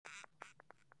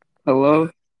Hello?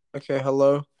 Okay,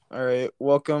 hello. All right.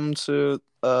 Welcome to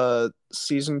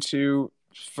season 2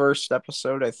 first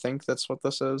episode. I think that's what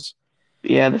this is.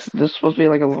 Yeah, this was supposed to be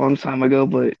like a long time ago,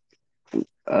 but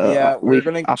Yeah, we're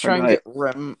gonna I try and forgot. get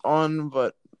Rem on,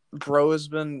 but bro has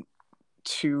been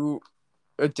too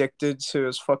addicted to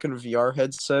his fucking VR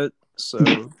headset.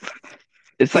 So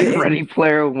It's like it, Ready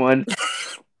Player One.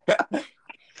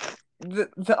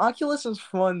 the Oculus is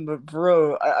fun, but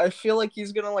bro, I feel like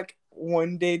he's gonna like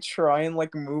one day try and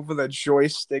like move with a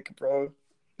joystick, bro.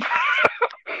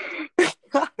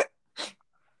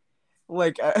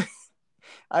 Like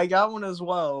I got one as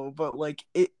well, but like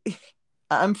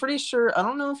I'm pretty sure I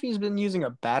don't know if he's been using a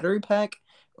battery pack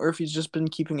or if he's just been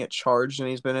keeping it charged and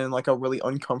he's been in like a really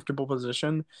uncomfortable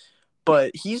position.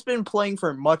 But he's been playing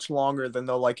for much longer than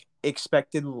the like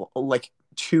expected like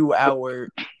 2 hour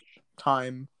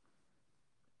time.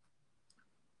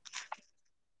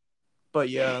 But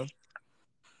yeah,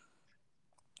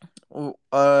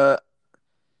 uh,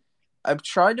 I've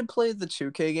tried to play the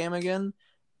 2K game again,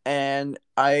 and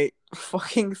I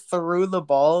fucking threw the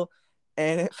ball,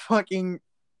 and it fucking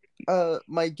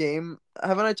my game.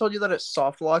 Haven't I told you that it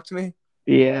soft locked me?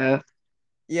 Yeah.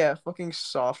 Yeah, fucking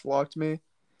soft locked me,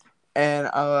 and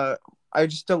I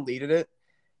just deleted it.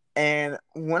 And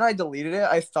when I deleted it,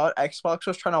 I thought Xbox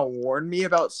was trying to warn me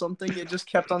about something. It just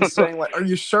kept on saying like, "Are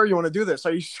you sure you want to do this?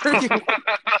 Are you sure you?"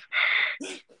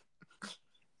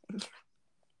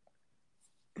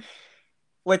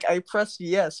 Like I pressed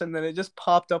yes, and then it just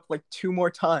popped up like two more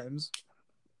times.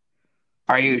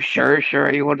 Are you sure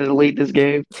you want to delete this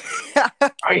game?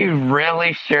 Are you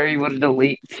really sure you want to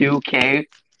delete 2K?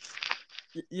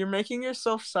 You're making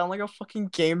yourself sound like a fucking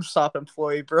GameStop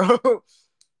employee, bro.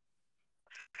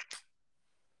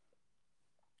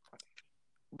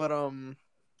 But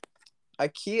I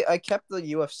kept the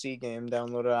UFC game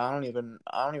downloaded. I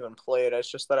don't even play it. It's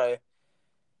just that I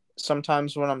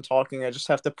sometimes when I'm talking, I just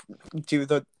have to do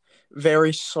the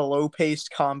very slow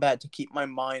paced combat to keep my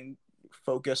mind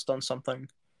focused on something.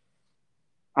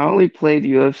 I only played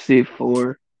UFC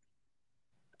 4.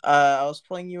 I was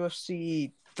playing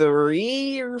UFC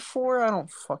 3 or 4. I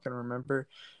don't fucking remember,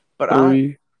 but I don't.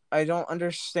 3. I don't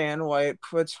understand why it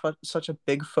puts such a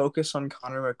big focus on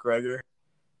Conor McGregor.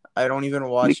 I don't even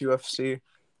watch UFC.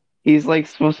 He's like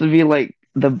supposed to be like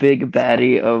the big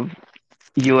baddie of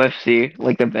UFC,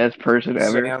 like the best person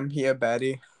ever. Sam, he a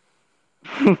baddie.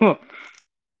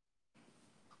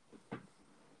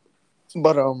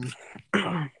 But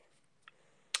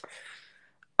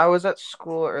I was at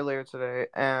school earlier today,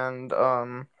 and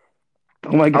Oh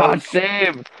my I God, was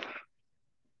same.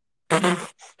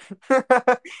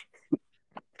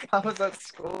 I was at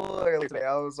school earlier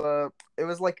today. It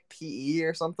was like PE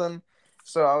or something.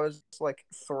 So I was like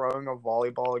throwing a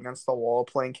volleyball against the wall,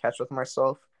 playing catch with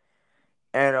myself,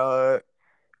 and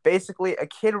basically a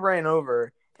kid ran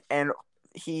over and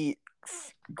he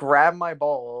grabbed my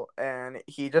ball and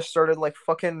he just started like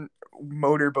fucking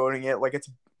motorboating it like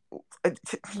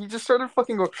he just started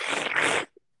fucking going.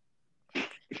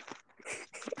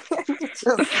 He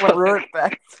just threw it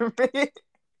back to me.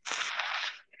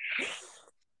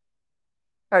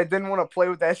 I didn't want to play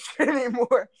with that shit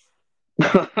anymore.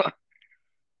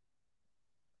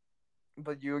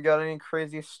 But you got any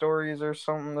crazy stories or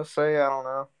something to say? I don't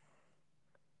know.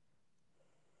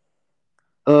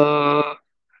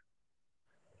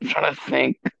 I'm trying to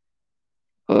think.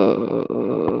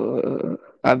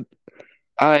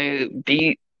 I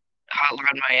beat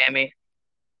Hotline Miami.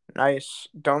 Nice.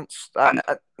 Don't. I'm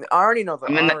I already know the.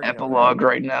 I'm I in the already know the epilogue ending.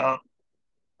 right now.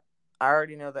 I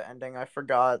already know the ending. I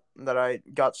forgot that I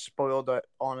got spoiled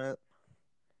on it.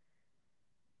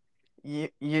 You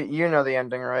know the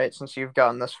ending, right? Since you've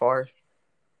gotten this far.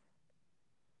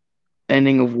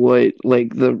 Ending of what?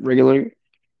 Like the regular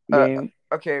Uh, game?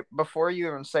 okay. Before you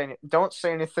even say don't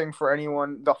say anything for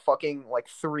anyone. The fucking like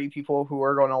 3 people who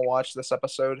are going to watch this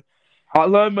episode.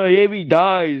 Hotline Miami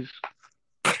dies.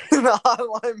 The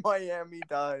Hotline Miami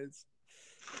dies.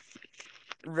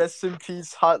 Rest in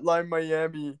peace, Hotline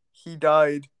Miami. He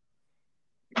died.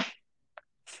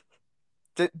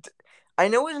 Did, I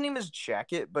know his name is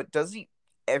Jacket, but does he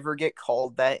ever get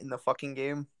called that in the fucking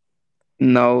game?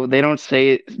 No, they don't say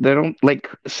it. They don't like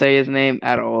say his name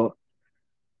at all.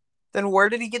 Then where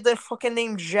did he get that fucking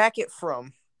name Jacket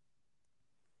from?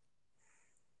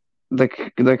 The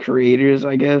creators,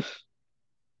 I guess.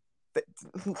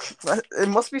 It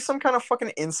must be some kind of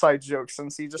fucking inside joke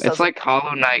since he just It's has a. like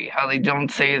Hollow Knight, how they don't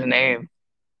say his name.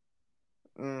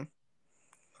 Mm,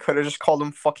 could have just called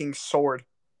him fucking Sword.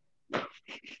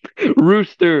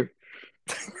 Rooster.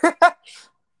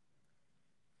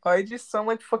 I just sound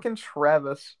like fucking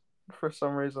Travis for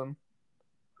some reason.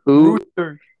 Who?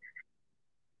 Rooster.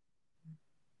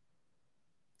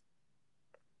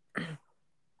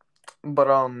 But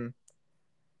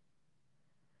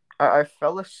I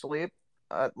fell asleep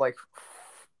at like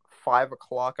 5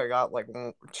 o'clock. I got like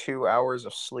 2 hours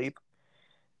of sleep,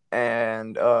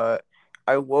 and I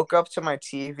woke up to my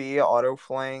TV auto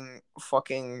playing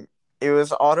fucking. It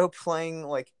was auto playing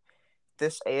like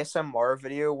this ASMR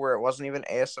video where it wasn't even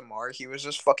ASMR. He was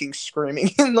just fucking screaming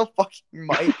in the fucking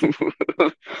mic.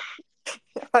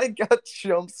 I got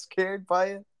jump scared by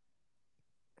it.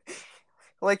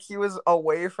 Like he was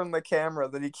away from the camera,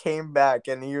 then he came back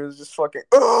and he was just fucking.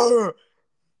 Ugh!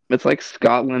 It's like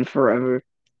Scotland forever.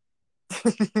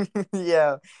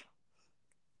 Yeah,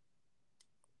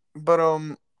 but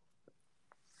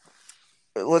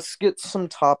let's get some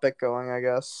topic going, I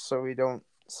guess, so we don't.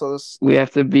 So this, We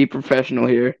have to be professional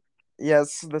here.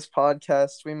 yes, this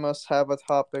podcast, we must have a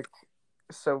topic,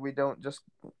 so we don't just.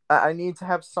 I need to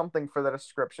have something for the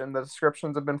description. The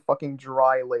descriptions have been fucking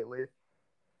dry lately.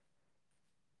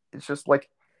 It's just like,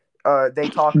 they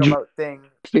talk about thing.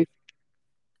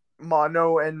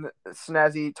 Mono and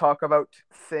Snazzy talk about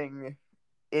thing.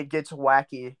 It gets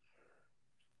wacky,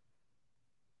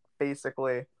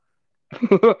 basically.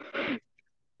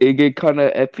 It get kind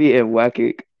of epi and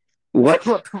wacky. What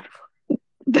What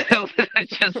the hell did I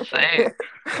just say?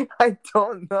 the... I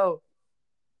don't know.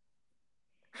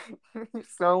 You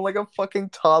sound like a fucking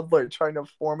toddler trying to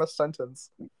form a sentence.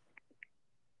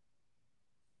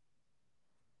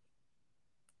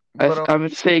 But I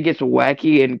would say it gets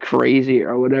wacky and crazy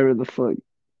or whatever the fuck.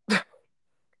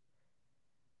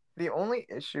 the only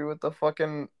issue with the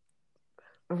fucking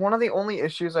one of the only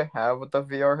issues I have with the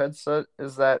VR headset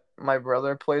is that my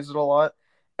brother plays it a lot,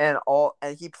 and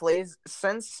he plays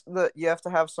since the you have to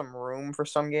have some room for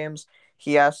some games.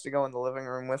 He has to go in the living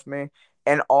room with me,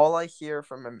 and all I hear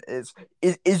from him is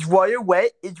water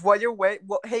wet? Is water wet?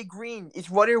 Well, hey Green, is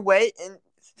water wet?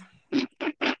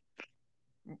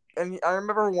 And I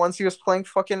remember once he was playing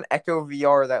fucking Echo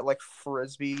VR, that like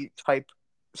frisbee type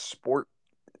sport.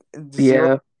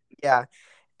 Zero, Yeah. yeah,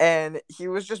 and he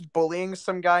was just bullying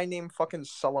some guy named fucking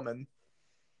Solomon.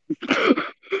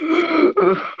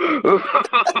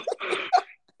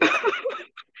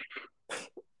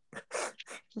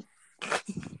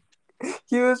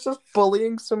 He was just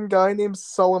bullying some guy named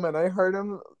Solomon. I heard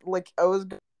him like I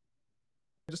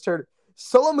just heard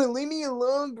Solomon, leave me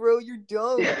alone, bro. You're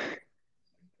dumb.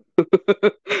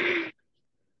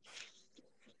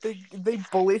 They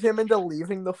bullied him into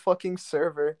leaving the fucking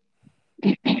server.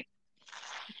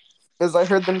 As I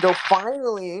heard them go,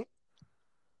 finally,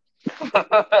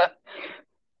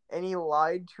 and he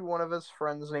lied to one of his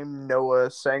friends named Noah,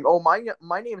 saying, "Oh,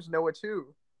 my name's Noah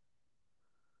too."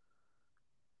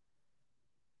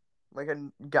 Like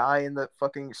a guy in the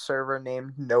fucking server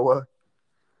named Noah.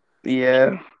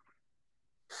 Yeah.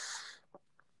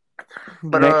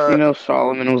 But Next thing you know,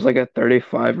 Solomon was like a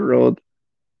 35-year-old.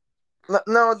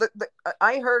 no,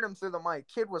 I heard him through the mic.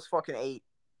 Kid was fucking 8.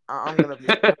 I'm gonna be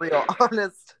real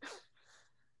honest.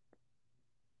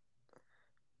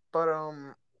 But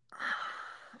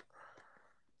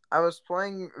I was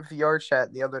playing VR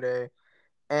chat the other day,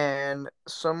 and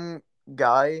some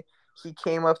guy, he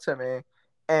came up to me,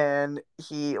 and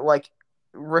he like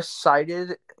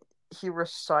recited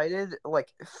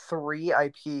like 3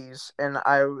 IPs, and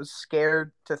I was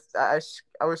scared I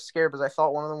was scared because I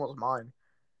thought one of them was mine.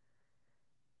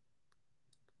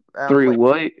 And I was Three like,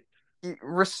 what? he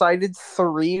recited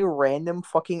 3 random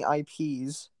fucking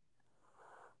IPs.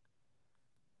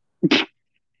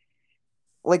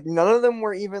 Like none of them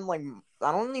were even like,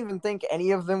 I don't even think any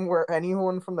of them were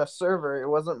anyone from the server. It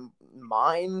wasn't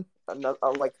mine.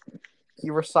 Like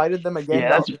he recited them again.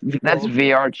 Yeah, that's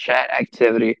VR chat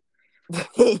activity.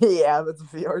 Yeah, that's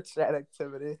VR chat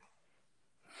activity.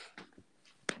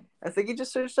 I think he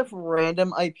just searched up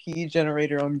random IP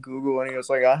generator on Google, and he was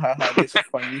like, "Ah, ha, ha, this is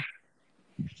funny."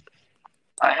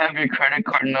 I have your credit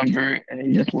card number, and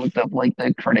he just looked up like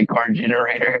the credit card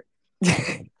generator.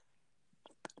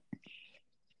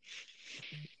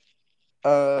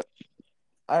 uh,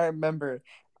 I remember.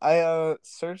 I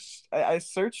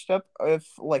searched up if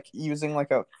like using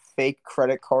like a fake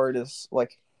credit card is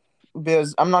like,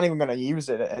 because I'm not even gonna use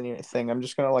it at anything. I'm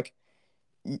just gonna like,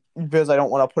 because I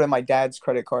don't want to put in my dad's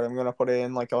credit card. I'm gonna put it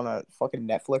in like on a fucking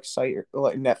Netflix site, or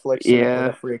like Netflix to get like a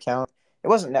Yeah. free account. It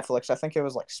wasn't Netflix. I think it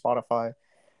was like Spotify.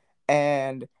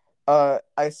 And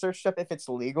I searched up if it's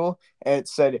legal, and it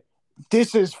said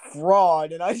this is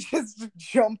fraud, and I just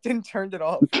jumped and turned it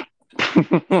off.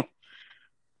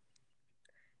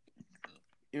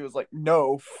 It was like,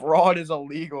 no, fraud is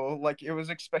illegal. Like it was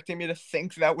expecting me to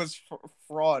think that was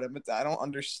fraud. I don't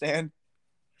understand.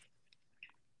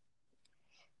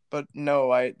 But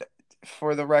no, I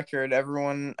for the record,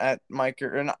 everyone at not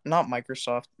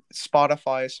Microsoft,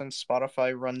 Spotify, since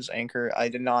Spotify runs Anchor, I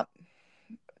did not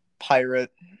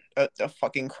pirate a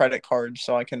fucking credit card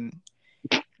so I can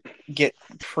get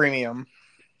premium.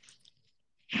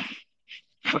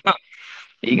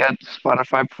 You got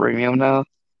Spotify Premium now?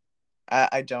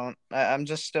 I don't. I'm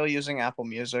just still using Apple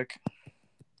Music.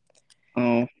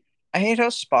 Oh, I hate how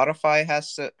Spotify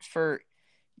has to for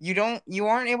you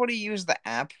aren't able to use the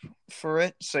app for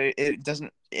it, so it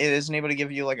isn't able to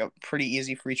give you like a pretty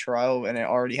easy free trial and it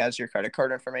already has your credit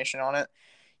card information on it.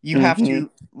 You have mm-hmm.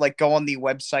 to like go on the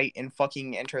website and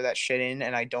fucking enter that shit in,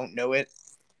 and I don't know it.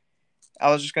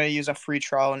 I was just gonna use a free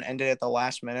trial and end it at the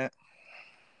last minute.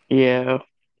 Yeah.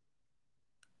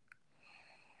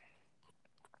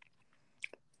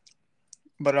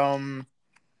 But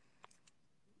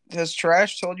has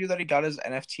Trash told you that he got his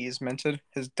NFTs minted?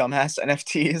 His dumbass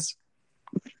NFTs.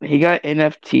 He got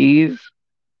NFTs.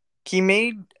 He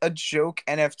made a joke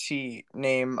NFT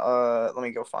name. Let me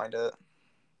go find it.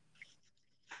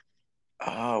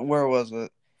 Where was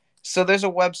it? So there's a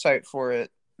website for it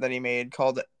that he made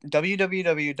called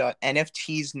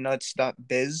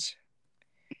www.nftsnuts.biz.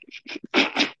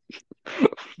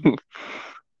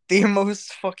 The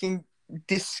most fucking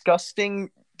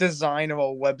disgusting design of a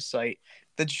website.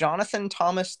 The Jonathan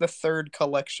Thomas III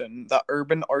collection, the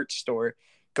Urban Art Store.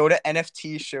 Go to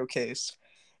NFT Showcase,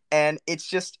 and it's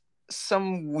just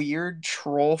some weird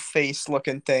troll face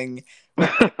looking thing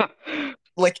with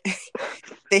like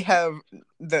they have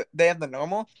the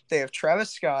normal, they have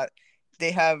Travis Scott,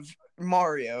 they have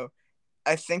Mario.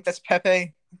 I think that's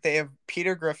Pepe. They have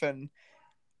Peter Griffin.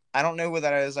 I don't know who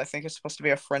that is. I think it's supposed to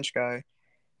be a French guy.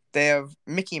 They have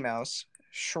Mickey Mouse,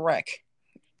 Shrek,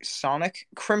 Sonic,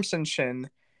 Crimson Chin,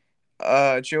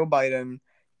 Joe Biden,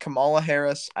 Kamala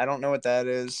Harris. I don't know what that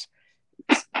is.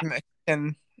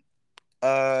 And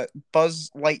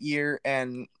Buzz Lightyear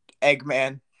and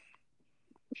Eggman.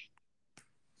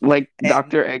 Like And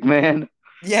Dr. Eggman.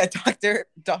 yeah,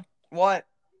 what?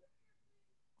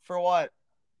 For what?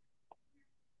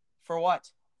 For what?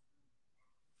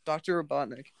 Dr.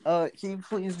 Robotnik. Can you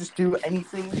please just do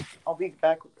anything? I'll be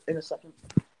back in a second.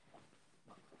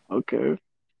 Okay.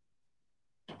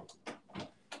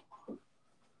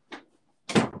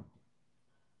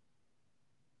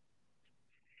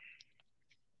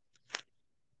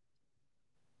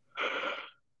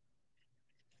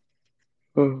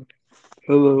 Oh,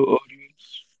 hello,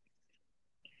 audience.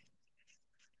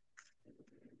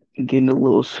 I'm getting a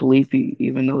little sleepy,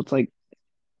 even though it's like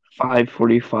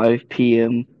 5:45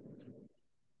 p.m.,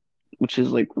 which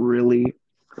is like really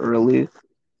early.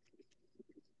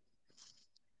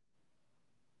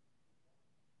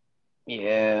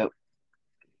 Yeah.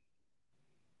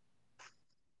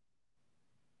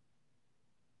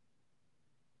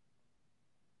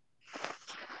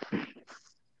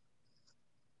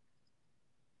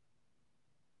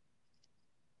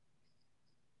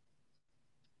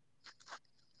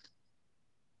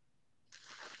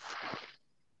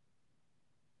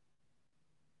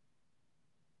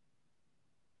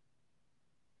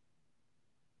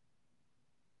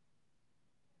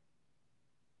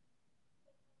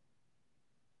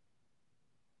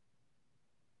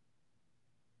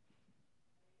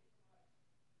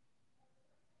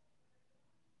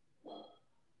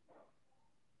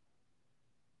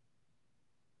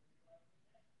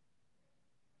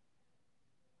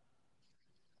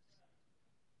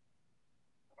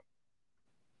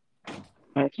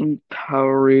 I had some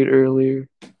Powerade earlier.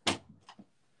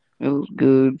 It was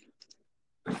good.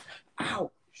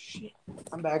 Ow! Shit.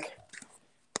 I'm back.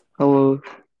 Hello.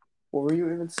 What were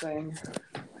you even saying?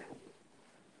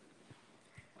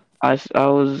 I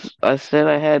said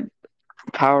I had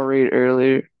Powerade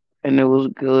earlier, and it was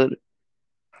good.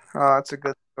 Oh, that's a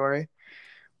good story.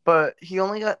 But he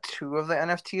only got two of the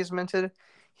NFTs minted.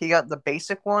 He got the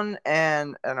basic one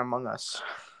and an Among Us.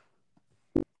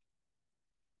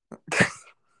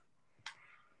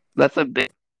 That's a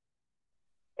bit.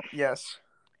 Yes.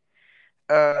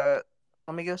 Uh,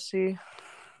 Let me go see.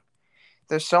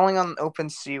 They're selling on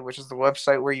OpenSea, which is the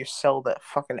website where you sell the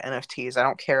fucking NFTs. I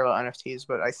don't care about NFTs,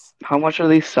 but How much are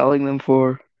they selling them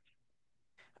for?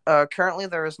 currently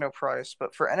there is no price.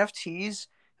 But for NFTs,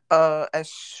 as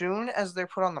soon as they're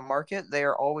put on the market, they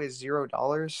are always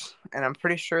 $0. And I'm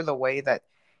pretty sure the way that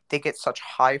they get such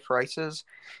high prices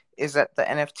is that the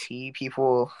NFT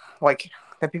people, like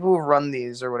the people who run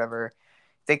these or whatever,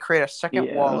 they create a second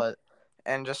Yeah. wallet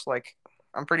and just like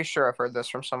I'm pretty sure I've heard this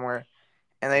from somewhere,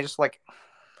 and they just like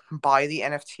buy the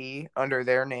NFT under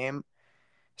their name,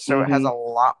 so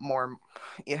Mm-hmm.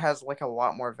 it has like a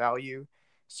lot more value,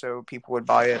 so people would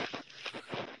buy it.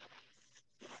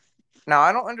 Now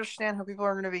I don't understand how people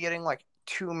are going to be getting like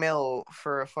 2 mil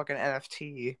for a fucking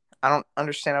NFT. I don't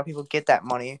understand how people get that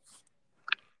money.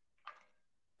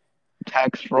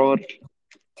 Tax fraud.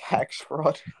 Tax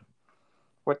fraud.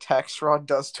 What tax fraud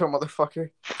does to a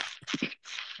motherfucker.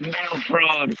 Mail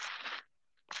fraud.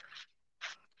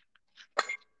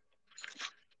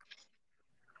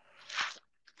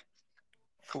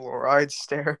 Fluoride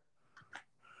stare.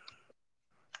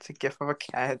 It's a gif of a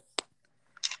cat.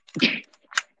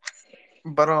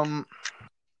 But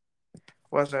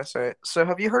what did I say? So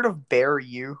have you heard of Bear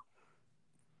U?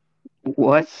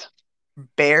 What?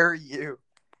 Bear U.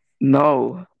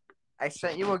 No. I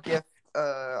sent you a gif.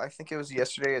 I think it was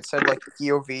yesterday. It said like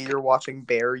POV, you're watching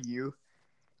Bear U.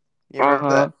 You remember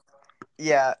that? Uh-huh.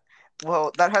 Yeah.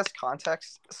 Well, that has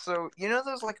context. So you know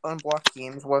those like unblocked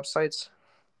games websites.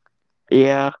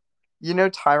 Yeah. You know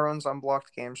Tyrone's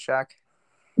Unblocked Game Shack.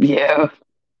 Yeah.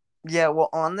 Yeah. Well,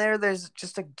 on there, there's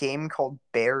just a game called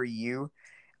Bear U.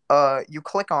 You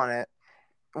click on it.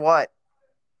 What?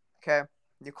 Okay.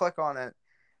 You click on it,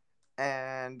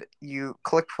 and you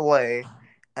click play,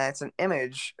 and it's an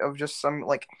image of just some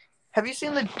like. Have you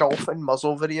seen the dolphin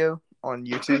muzzle video on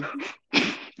YouTube?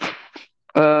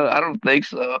 I don't think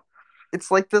so. It's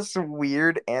like this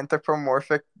weird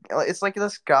anthropomorphic. It's like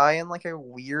this guy in like a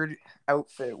weird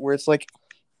outfit where it's like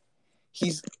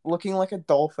he's looking like a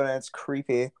dolphin and it's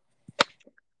creepy.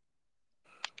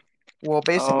 Well, Oh.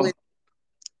 basically,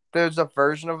 there's a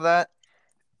version of that,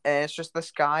 and it's just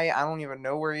this guy. I don't even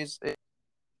know where he's in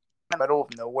the middle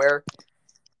of nowhere,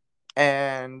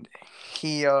 and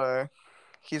he's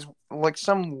like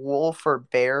some wolf or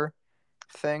bear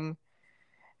thing,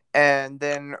 and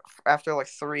then after like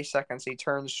 3 seconds he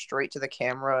turns straight to the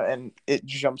camera and it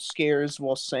jump scares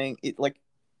while saying it like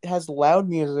it has loud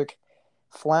music,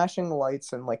 flashing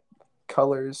lights and like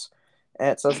colors, and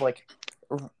it says like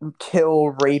kill,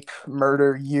 rape,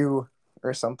 murder you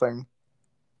or something.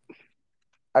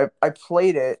 I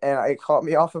played it and it caught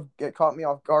me off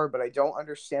guard, but I don't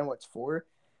understand what it's for.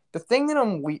 The thing that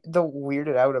the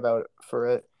weirded out about it for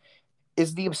it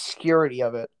is the obscurity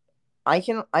of it.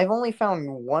 I've only found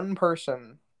one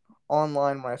person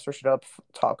online when I searched it up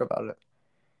talk about it,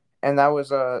 and that was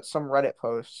some Reddit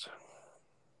post,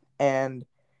 and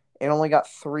it only got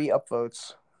 3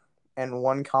 upvotes and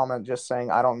one comment just saying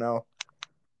I don't know.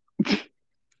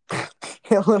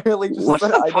 It literally just What's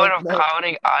said the I point don't of know.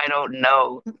 commenting? I don't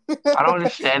know. I don't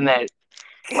understand that.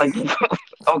 Like,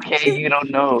 okay, you don't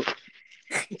know.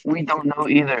 We don't know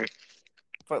either.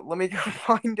 But let me go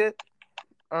find it.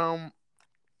 Um,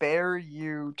 Bear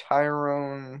you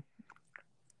Tyrone.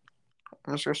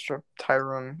 I'm just gonna strip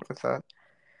Tyrone with that.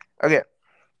 Okay.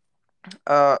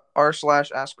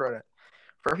 R/ask Reddit.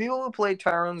 For people who play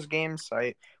Tyrone's game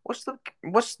site,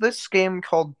 what's this game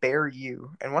called Bear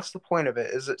You, and what's the point of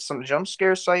it? Is it some jump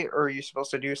scare site, or are you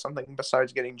supposed to do something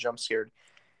besides getting jump scared?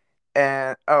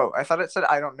 And oh, I thought it said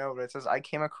I don't know, but it says I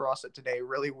came across it today.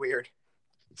 Really weird.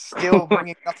 Still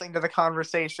bringing nothing to the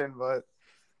conversation, but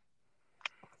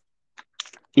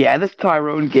Yeah, this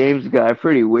Tyrone Games guy,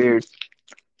 pretty weird.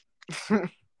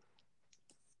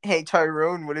 hey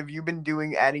Tyrone, what have you been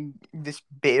doing adding this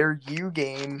Bear You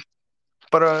game?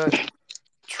 But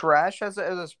Trash has it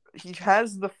as he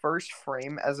has the first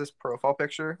frame as his profile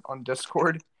picture on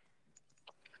Discord.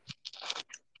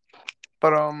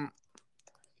 But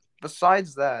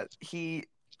besides that, he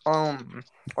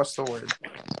what's the word?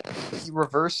 He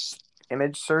reverse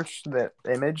image searched the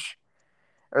image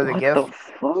or the What the GIF.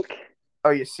 fuck? Oh,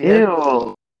 you see it?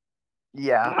 Ew.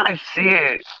 Yeah. I see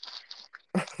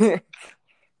it.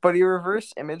 But he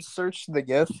reverse image searched the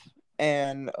GIF,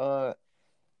 and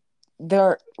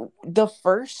there the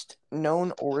first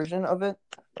known origin of it,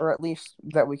 or at least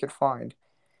that we could find,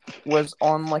 was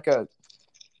on like a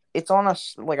it's on a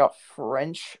like a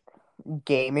French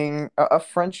a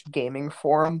French gaming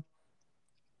forum.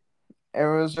 And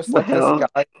it was just What like the this hell?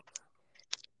 guy.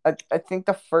 I think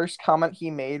the first comment he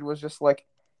made was just like,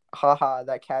 haha,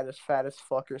 that cat is fat as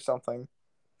fuck or something.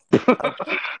 Like,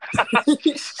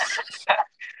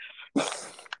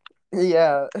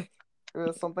 yeah, it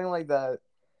was something like that.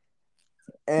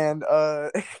 And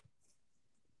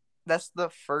that's the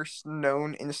first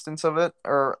known instance of it,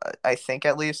 or I think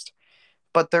at least.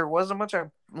 But there was a bunch of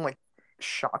like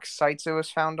shock sites it was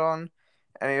found on,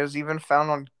 and it was even found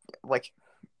on like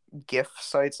GIF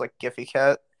sites like Giphy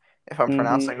Cat, if I'm Mm-hmm.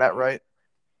 pronouncing that right.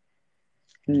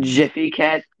 Jiffy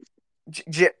Cat.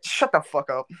 Shut the fuck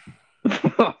up.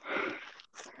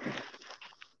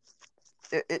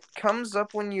 It comes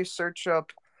up when you search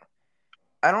up.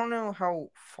 I don't know how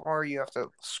far you have to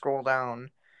scroll down,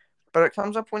 but it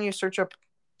comes up when you search up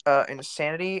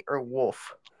insanity or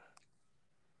wolf.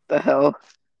 the hell?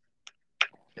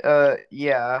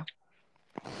 Yeah.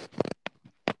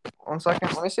 1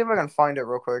 second. Let me see if I can find it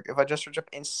real quick. If I just search up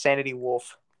Insanity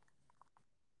Wolf.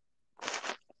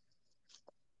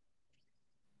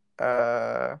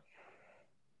 Uh,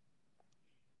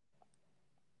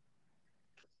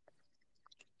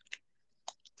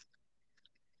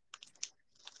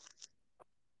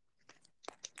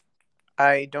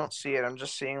 I don't see it. I'm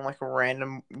just seeing like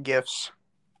random gifs.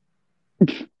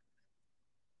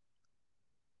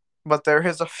 But there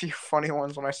is a few funny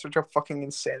ones when I search up fucking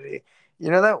Insanity.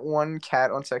 You know that one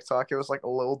cat on TikTok? It was like a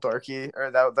little darky, or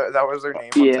that was their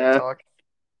name on Yeah. TikTok.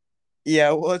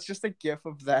 Yeah, well, it's just a gif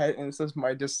of that, and it says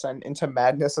my descent into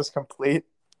madness is complete.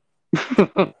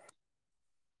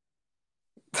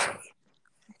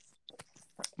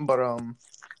 But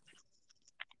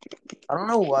I don't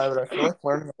know why, but I feel like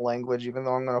learning a language, even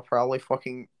though I'm gonna probably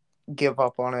fucking give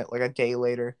up on it like a day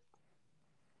later.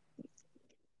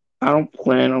 I don't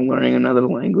plan on learning another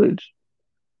language.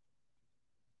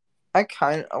 I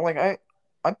kind of like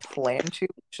I plan to.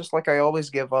 It's just like I always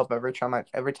give up every time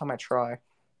I try.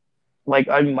 Like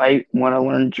I might want to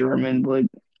learn German, but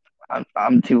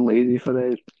I'm too lazy for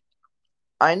that.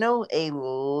 I know a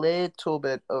little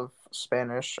bit of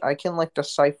Spanish. I can like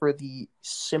decipher the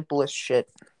simplest shit.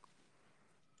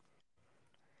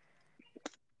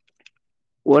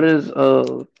 What does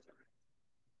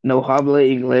no habla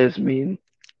inglés mean?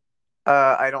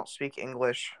 I don't speak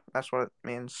English. That's what it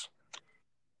means.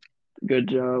 Good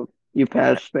job. You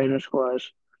passed Spanish class.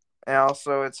 And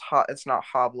also, it's not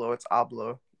hablo. It's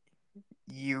hablo.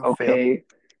 You failed. Okay.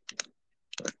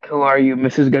 Who are you,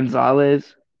 Mrs.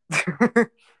 Gonzalez?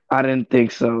 I didn't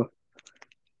think so.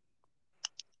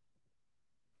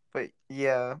 But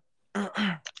yeah.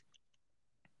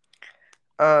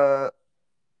 uh,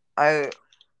 I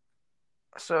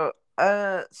so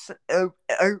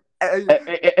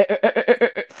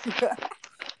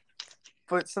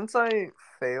but since I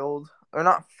failed or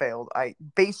not failed, I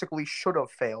basically should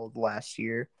have failed last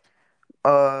year.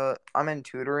 I'm in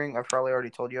tutoring. I've probably already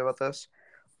told you about this,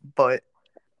 but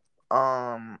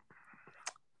um,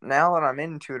 now that I'm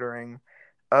in tutoring,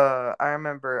 I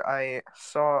remember I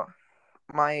saw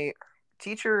my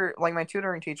teacher, like my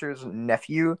tutoring teacher's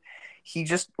nephew. He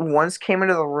just once came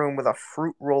into the room with a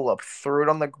fruit roll up, threw it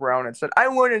on the ground, and said, "I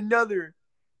want another."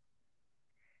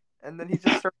 And then he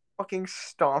just started fucking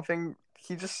stomping.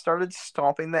 He just started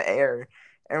stomping the air.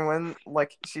 And when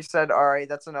like she said, "All right,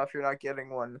 that's enough. You're not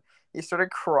getting one," he started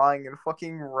crying and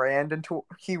fucking ran into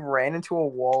a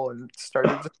wall and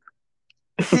started just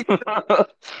he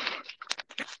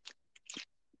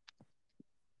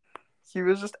he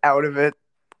was just out of it.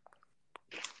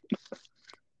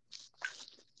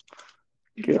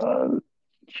 God.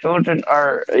 Children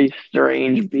are a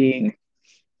strange being.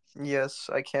 Yes,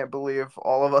 I can't believe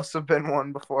all of us have been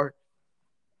one before.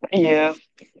 Yeah.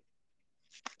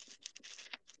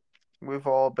 We've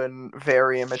all been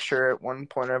very immature at one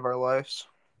point of our lives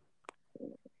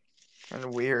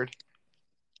and weird.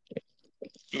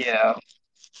 Yeah.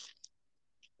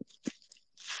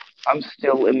 I'm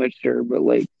still immature, but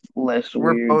like less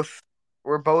We're weird. both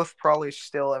we're both probably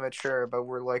still immature, but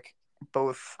we're like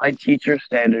both By teacher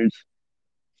standards.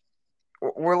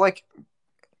 we're like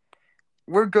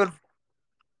we're good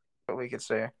what we could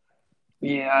say.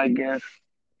 Yeah, I guess.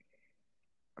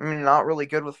 I mean, not really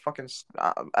good with fucking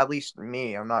at least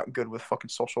me. I'm not good with fucking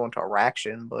social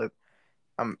interaction, but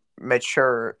I'm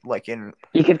mature like in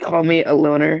You could call me a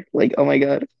loner. Like, oh my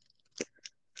God.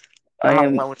 I I'm not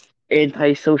am alone.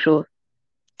 antisocial.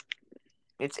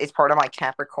 It's part of my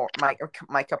Capricorn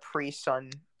my Capri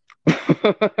Sun.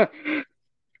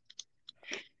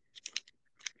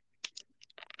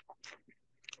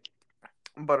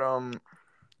 But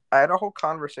I had a whole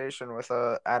conversation with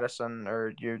Addison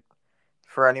or you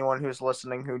for anyone who's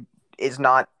listening who is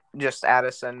not just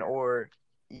Addison or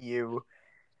you.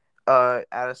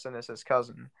 Addison is his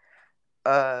cousin.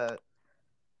 Uh,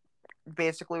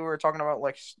 Basically, we were talking about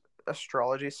like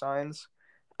astrology signs.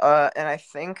 And I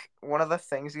think one of the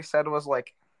things he said was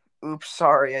like, "Oops,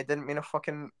 sorry, I didn't mean to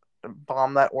fucking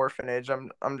bomb that orphanage.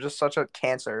 I'm just such a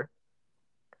cancer."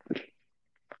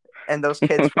 And those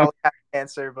kids probably have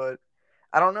cancer, but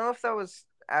I don't know if that was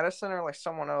Addison or like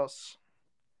someone else.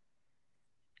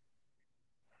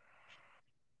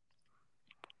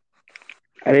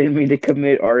 I didn't mean to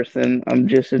commit arson. I'm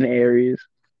just an Aries.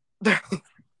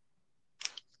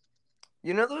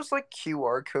 You know those like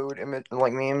QR code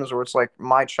like memes where it's like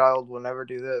my child will never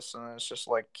do this, and it's just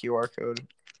like QR code.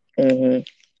 Hmm.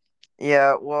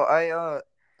 Yeah, well,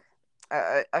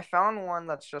 I found one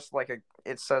that's just like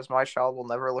it says my child will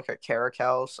never look at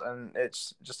caracals, and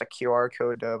it's just a QR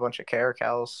code to a bunch of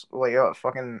caracals, like a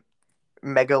fucking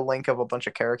mega link of a bunch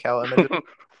of caracal images.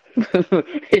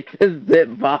 It's a zip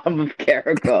bomb of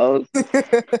caracals.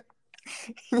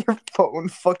 Your phone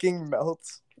fucking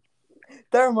melts.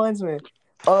 That reminds me.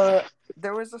 Uh,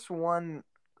 there was this one.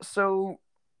 So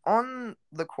on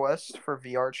the Quest for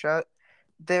VR chat,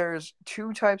 there's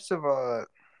two types of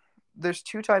there's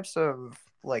two types of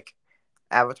like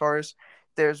avatars.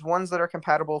 There's ones that are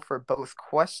compatible for both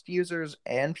Quest users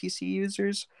and PC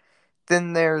users.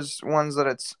 Then there's ones that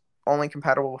it's only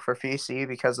compatible for PC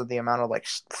because of the amount of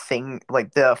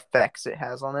like the effects it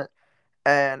has on it.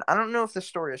 And I don't know if this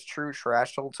story is true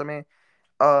trash told to me.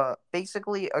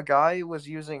 Basically a guy was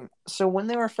using, so when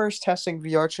they were first testing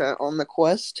VR chat on the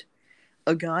Quest,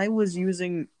 a guy was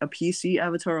using a PC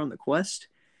avatar on the Quest,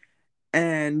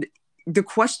 and the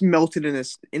Quest melted in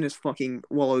his fucking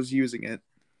while I was using it.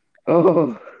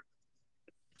 Oh,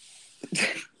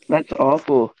 that's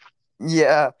awful.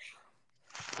 Yeah,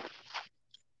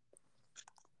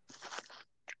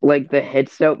 Like the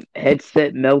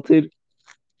headset melted.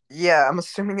 yeah. I'm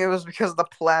assuming it was because of the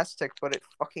plastic, but it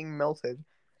fucking melted.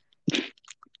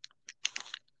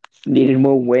 Needed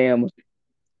more wham.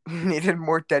 Needed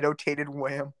more denotated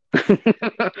wham.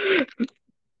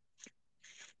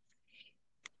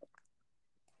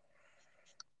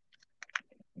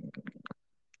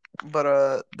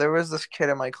 But there was this kid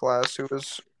in my class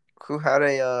who had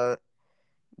a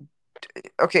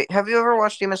Okay, have you ever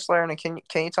watched Demon Slayer? And can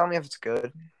you tell me if it's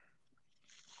good?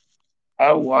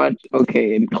 I watched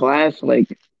okay in class the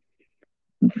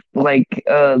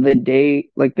day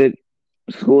like the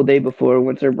school day before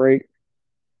winter break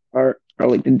or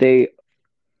like the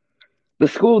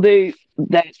school day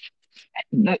that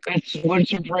it's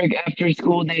winter break after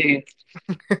school day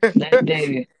that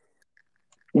day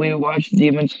we watched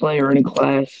Demon Slayer in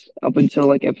class up until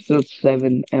like episode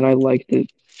 7 and I liked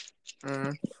it.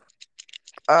 Mm.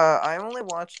 I only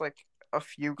watched like a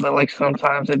few But like clips.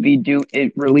 sometimes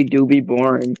it really do be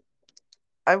boring.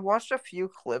 I watched a few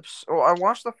clips. Well, I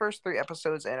watched the first 3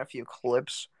 episodes and a few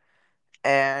clips,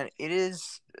 and it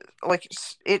is like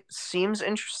it seems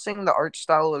interesting. The art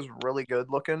style is really good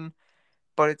looking,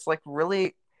 but it's like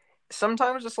really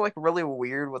sometimes it's like really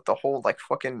weird with the whole like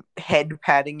fucking head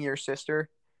patting your sister.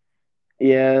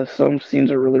 Yeah, some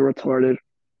scenes are really retarded.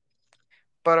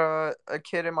 But a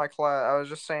kid in my class, I was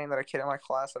just saying that a kid in my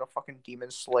class had a fucking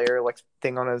Demon Slayer like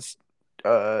thing on his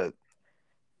uh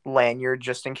lanyard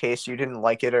just in case you didn't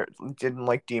like it or didn't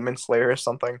like Demon Slayer or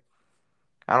something.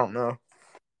 I don't know.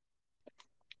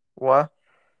 What?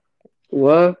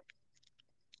 What?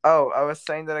 Oh, I was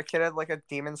saying that a kid had like a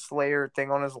Demon Slayer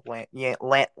thing on his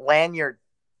lanyard.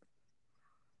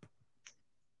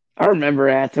 I remember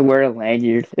I had to wear a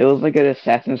lanyard. It was like an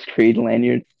Assassin's Creed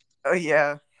lanyard. Oh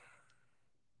yeah.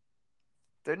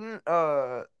 Didn't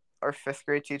our fifth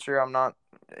grade teacher, I'm not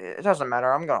it doesn't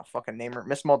matter, I'm gonna fucking name her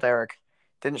Miss Mulderick.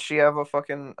 Didn't she have a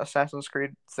fucking Assassin's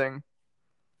Creed thing?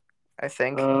 I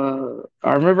think.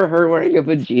 I remember her wearing a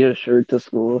Vegeta shirt to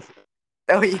school.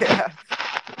 Oh yeah.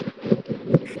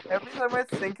 Every time I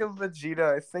think of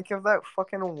Vegeta, I think of that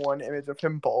fucking one image of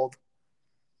him bald.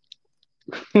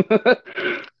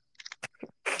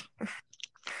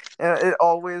 And it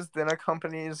always then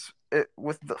accompanies it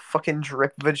with the fucking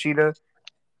drip Vegeta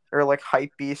or like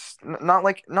hype beast. Not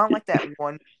like that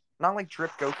one. Not like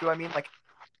drip Goku. I mean like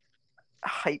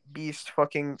hype beast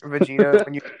fucking Vegeta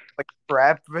when you like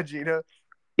trap Vegeta.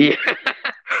 Yeah.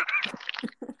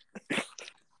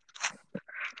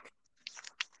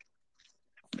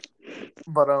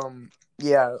 But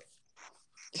yeah,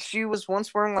 she was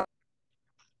once wearing like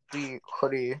the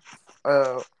hoodie.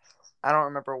 Uh, I don't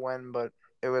remember when, but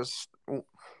it was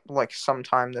like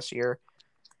sometime this year.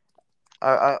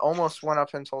 I almost went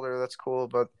up and told her that's cool,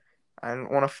 but I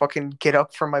didn't want to fucking get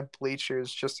up from my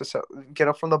bleachers just to get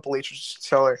up from the bleachers just to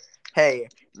tell her, "Hey,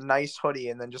 nice hoodie,"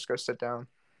 and then just go sit down.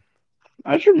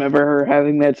 I just remember her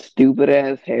having that stupid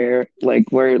ass hair, like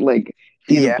where like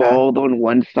she's Yeah, bald on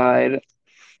one side.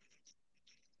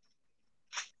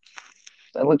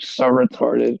 That looks so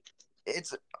retarded.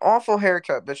 it's awful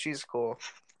haircut, but she's cool.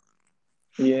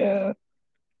 Yeah.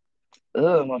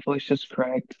 Ugh, my voice just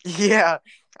cracked. Yeah,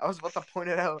 I was about to point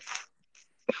it out.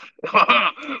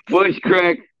 Voice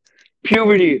crack.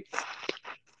 Puberty.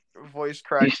 Voice You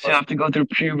crack still plus. have to go through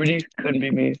puberty? Couldn't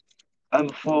be me. I'm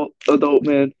a full adult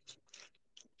man.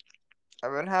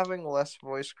 I've been having less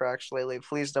voice cracks lately.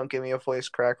 Please don't give me a voice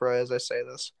crack right as I say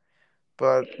this.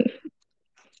 But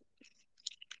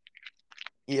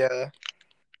yeah,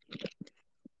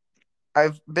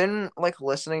 I've been like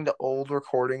listening to old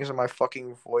recordings of my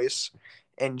fucking voice,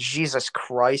 And Jesus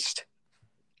Christ.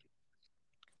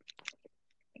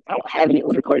 I don't have any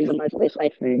old recordings of my place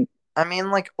life thing. I mean,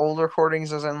 like, old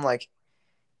recordings as in, like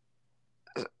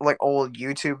old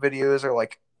YouTube videos or,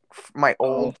 like, my Oh,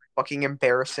 old fucking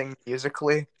embarrassing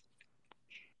musically.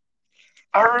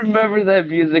 I remember that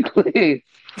musically.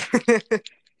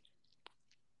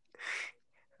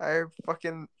 I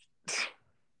fucking...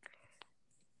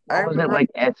 I What was it remember like?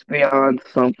 Espeon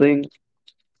something?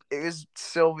 it was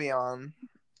Sylveon.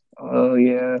 Oh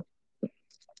yeah,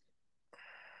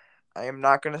 I am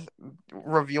not going to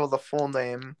reveal the full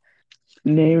name.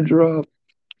 name drop.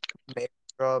 Name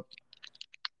drop.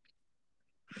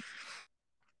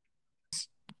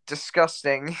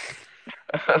 Disgusting.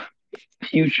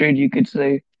 Putrid, you could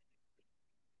say.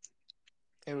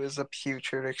 It was a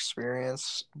putrid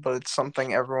experience, but it's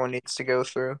something everyone needs to go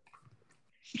through.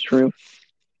 True.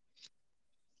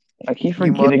 I keep You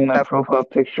must forgetting my have profile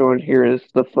picture on here is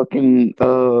the fucking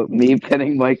me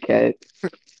petting my cat.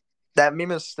 that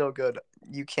meme is still good.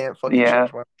 You can't fucking Yeah,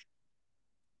 change my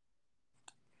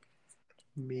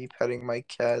me petting my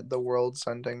cat. The world's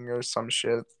ending or some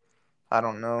shit. I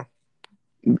don't know.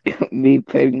 me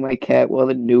petting my cat while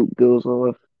the nuke goes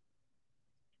off.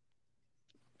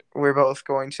 We're both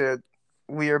going to.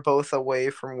 We are both away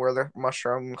from where the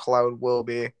mushroom cloud will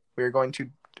be. We are going to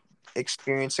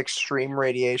experience extreme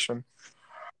radiation.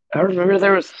 I remember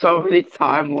there was so many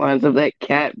timelines of that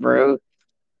cat, bro.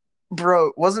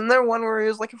 Bro, wasn't there one where he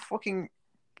was like a fucking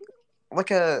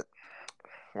like a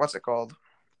what's it called?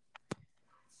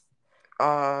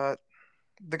 Uh,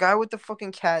 the guy with the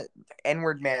fucking cat,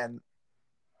 N-word man.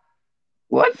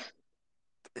 What?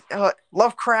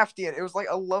 Lovecraftian. It was like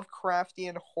a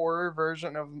Lovecraftian horror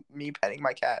version of me petting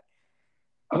my cat.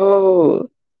 Oh,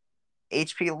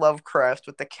 H.P. Lovecraft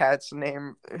with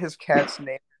his cat's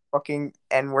name, fucking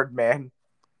N-word man.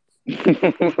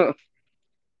 nigga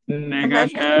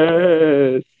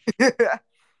Imagine, cat.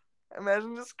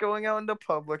 imagine just going out into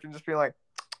public and just being like,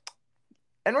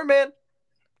 N-word man.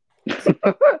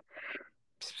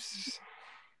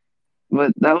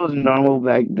 But that was normal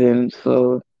back then,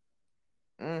 so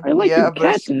I like your Yeah, but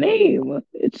cat's name.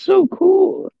 It's so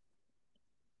cool.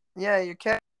 yeah, your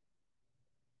cat.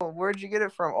 Where'd you get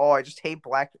it from? Oh, I just hate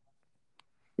black.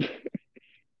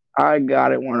 I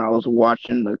got it when I was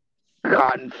watching the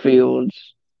cotton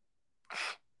fields.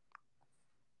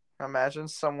 Imagine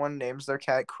someone names their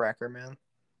cat Cracker Man.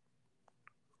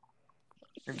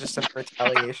 Or just in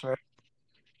retaliation.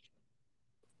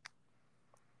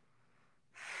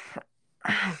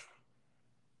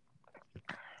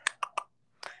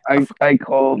 I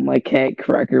call my cat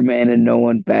Cracker Man and no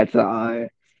one bats an eye.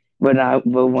 But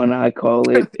when I call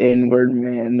it N-word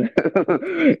man,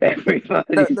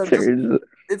 everybody That just turns.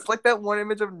 it's like that one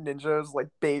image of ninjas like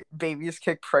babies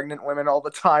kick pregnant women all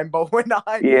the time, but when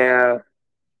I Yeah.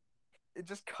 it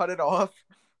just cut it off.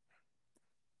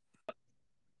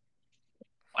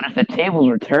 What if the tables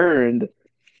were turned?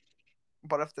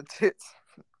 But if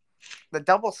the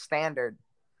double standard.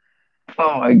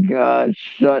 Oh my God!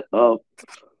 Shut up.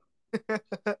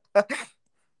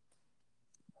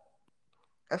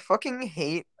 I fucking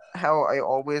hate how I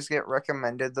always get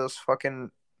recommended those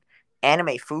fucking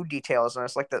anime food details, and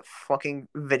it's like that fucking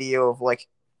video of like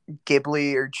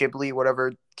Ghibli,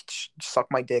 whatever, suck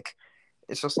my dick.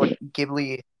 It's just like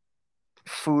Ghibli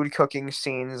food cooking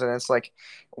scenes, and it's like,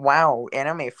 wow,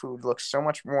 anime food looks so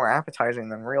much more appetizing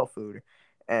than real food.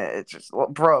 And it's just, well,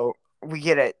 bro, we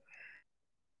get it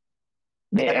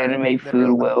The better anime than real food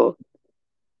food. will.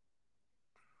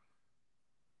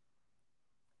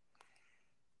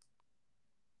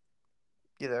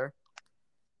 You there?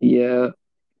 Yeah.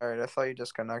 All right, I thought you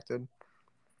disconnected.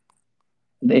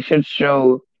 They should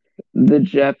show the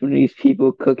Japanese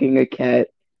people cooking a cat.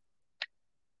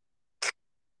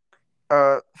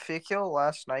 Fikil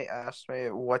last night asked me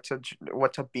what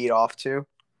to beat off to.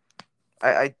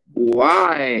 I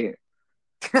Why?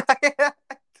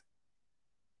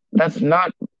 That's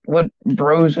not what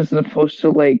bros are supposed to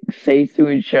like say to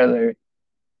each other.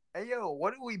 Hey yo,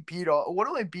 what do we beat off? What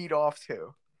do I beat off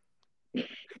to?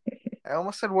 I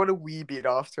almost said what do we beat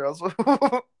off to? I was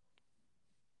like,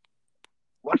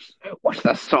 What's what's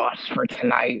the sauce for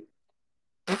tonight?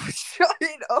 shut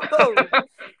up!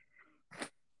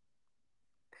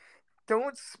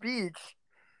 Don't speak.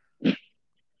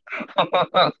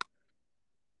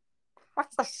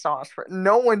 What's the sauce for?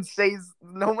 No one says.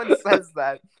 No one says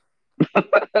that.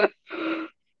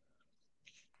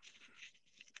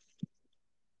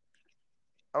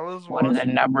 I was What do the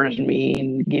watching. numbers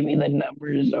mean? Give me the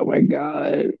numbers. Oh my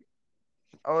God.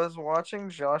 I was watching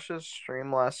Josh's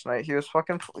stream last night. He was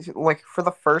fucking like for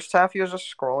the first half, he was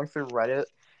just scrolling through Reddit,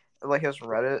 like his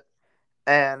Reddit,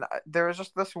 and there was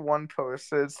just this one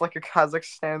post. It's like a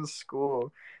Kazakhstan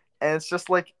school, and it's just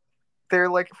like they're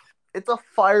like it's a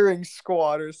firing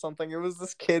squad or something. It was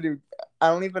this kid who I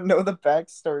don't even know the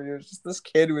backstory. It was just this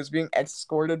kid who was being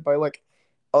escorted by like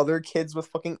other kids with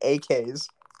fucking AKs,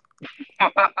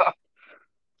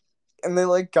 and they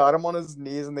like got him on his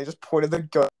knees and they just pointed the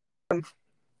gun.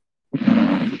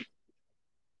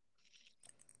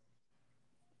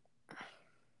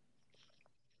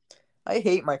 I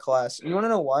hate my class. You want to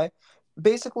know why?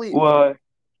 Basically, What?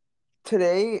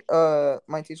 today,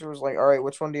 my teacher was like, "All right,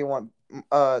 which one do you want,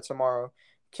 tomorrow,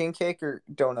 king cake or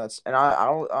donuts?" And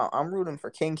I'm rooting for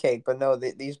king cake, but no,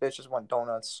 these bitches want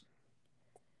donuts.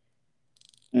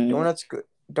 Mm, Donuts good.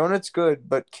 Donuts good,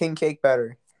 but king cake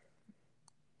better.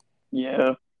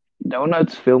 yeah.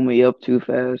 Donuts fill me up too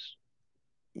fast.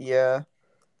 Yeah.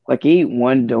 Like, I eat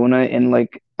one donut and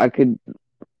like I could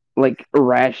like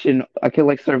ration. I could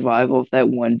like survive off that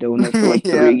one donut for like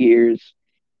three Yeah. years.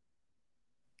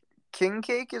 King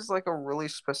cake is like a really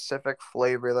specific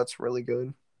flavor that's really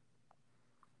good.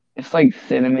 It's like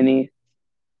cinnamony.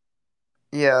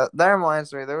 Yeah, that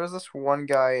reminds me. There was this one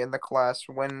guy in the class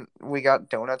when we got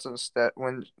donuts instead.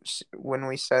 When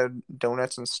we said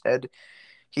donuts instead,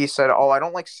 he said, "Oh, I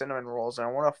don't like cinnamon rolls, and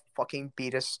I want to fucking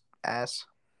beat his ass."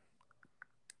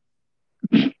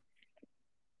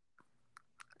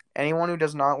 Anyone who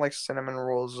does not like cinnamon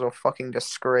rolls is a fucking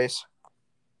disgrace.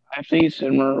 I have to eat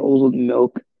cinnamon rolls with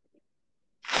milk.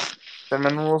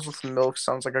 Cinnamon rolls with milk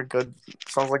sounds like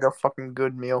a fucking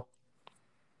good meal.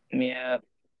 Yeah.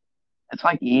 It's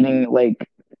like eating like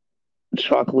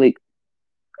chocolate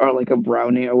or like a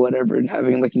brownie or whatever and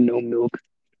having like no milk.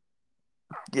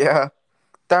 Yeah,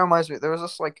 that reminds me. There was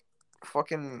this like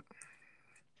fucking.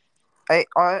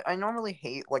 I normally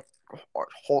hate like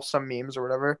wholesome memes or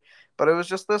whatever, but it was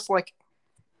just this like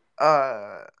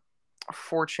uh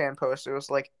 4chan post. It was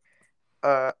like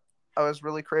uh I was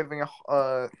really craving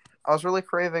I was really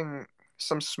craving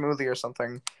some smoothie or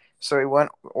something. So he went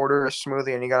order a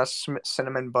smoothie and he got a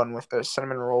cinnamon bun with a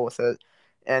cinnamon roll with it,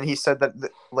 and he said that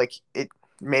like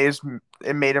made his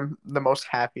it made him the most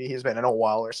happy he's been in a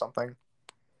while or something.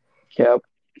 Cap.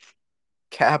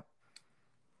 Cap,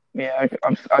 Yeah,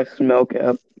 I smell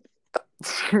cap.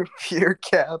 pure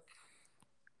cap.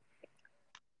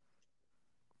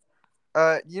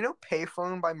 You know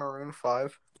Payphone by Maroon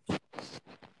 5?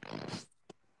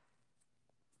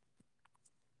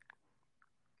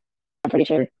 I'm pretty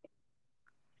sure.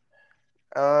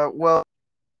 Well,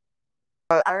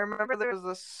 I remember there was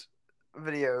this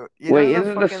video. You know Wait, the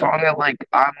isn't the fucking song that like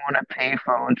I'm on a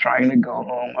payphone trying to go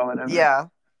home or whatever? yeah,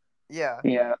 yeah.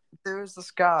 Yeah. There was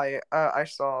this guy I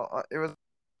saw. It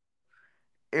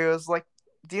was like,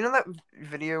 do you know that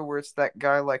video where it's that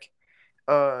guy like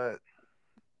uh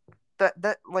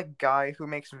that like guy who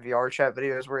makes VR chat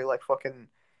videos where he like fucking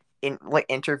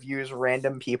interviews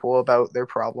random people about their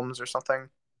problems or something?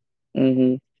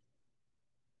 Mm-hmm.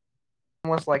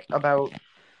 Was like about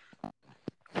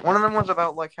One of them was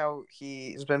about like how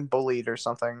he's been bullied or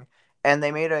something, and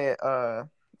they made a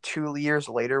 2 years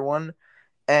later one,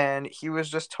 and he was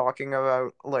just talking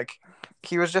about like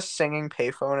he was just singing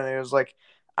Payphone, and it was like,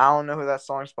 I don't know who that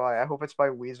song's by. I hope it's by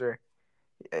Weezer.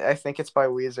 I think it's by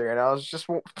Weezer, and I was just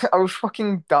I was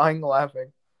fucking dying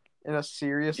laughing in a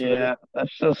serious way. Yeah,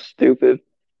 that's so stupid.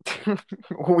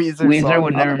 Weezer Weezer song.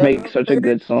 would never make Uh, such a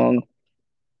good song.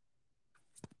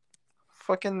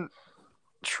 fucking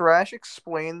Trash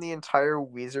explained the entire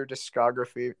Weezer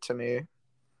discography to me.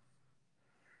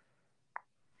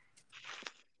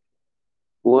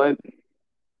 What?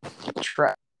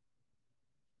 Trash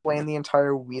explained the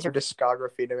entire Weezer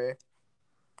discography to me.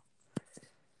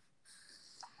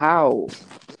 How?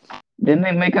 Didn't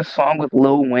they make a song with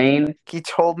Lil Wayne? He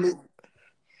told me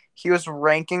he was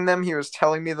ranking them. He was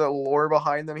telling me the lore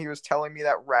behind them. He was telling me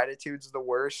that Ratitude's the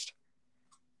worst.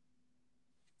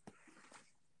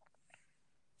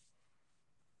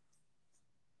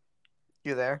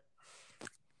 You there?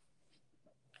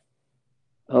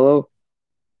 Hello?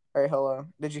 All right, hello.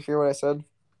 Did you hear what I said?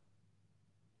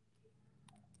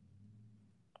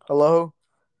 Hello?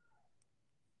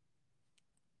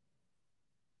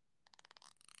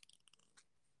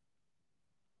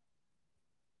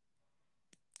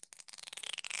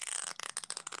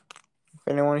 If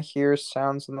anyone hears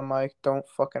sounds in the mic, don't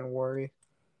fucking worry.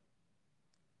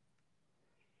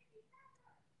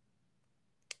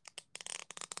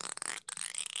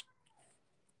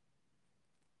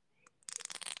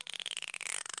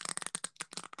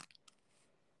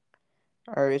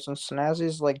 All right, since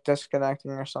Snazzy's like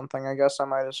disconnecting or something, I guess I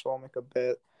might as well make a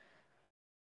bit.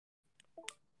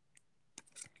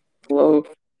 Hello?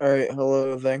 All right,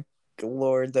 hello thing.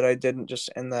 lord that I didn't just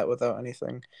end that without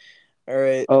anything. All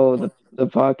right. Oh, the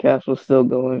podcast was still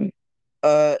going.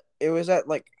 It was at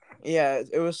like, yeah,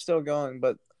 it was still going,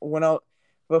 but when I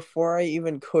before I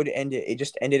even could end it, it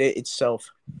just ended it itself.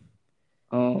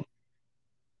 Oh,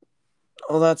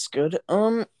 Oh, that's good.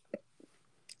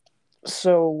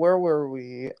 So where were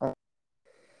we?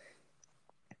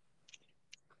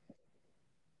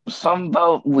 something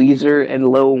about Weezer and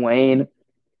Lil Wayne.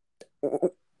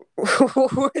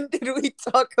 When did we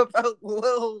talk about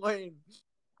Lil Wayne?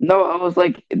 No, I was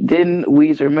like, didn't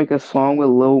Weezer make a song with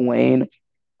Lil Wayne?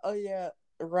 Oh yeah,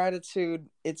 Gratitude.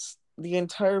 It's the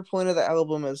entire point of the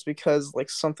album is because like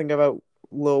something about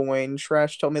Lil Wayne.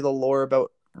 Trash told me the lore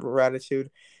about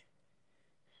Gratitude,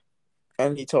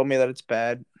 and he told me that it's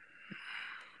bad.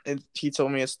 He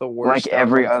told me it's the Like worst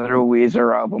every album. other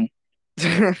Weezer album.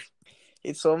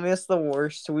 He told me it's the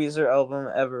worst Weezer album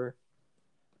ever.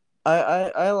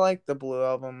 I like the Blue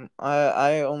album.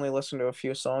 I only listened to a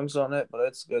few songs on it, but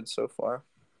it's good so far.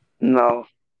 No,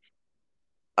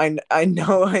 I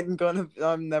know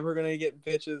I'm never gonna get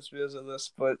bitches because of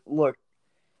this, but look,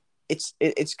 it's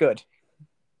good.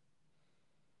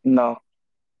 no.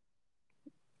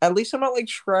 At least I'm not like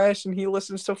Trash and he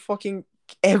listens to fucking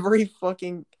every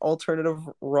fucking alternative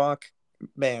rock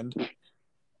band.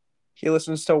 He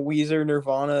listens to Weezer,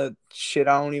 Nirvana, shit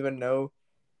I don't even know.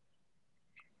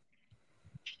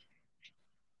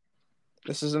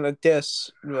 This isn't a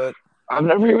diss, but I've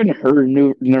never even heard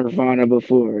New Nirvana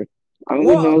before. I only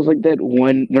know what? it's like that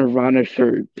one Nirvana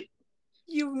shirt.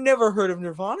 You've never heard of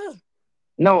Nirvana?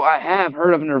 No, I have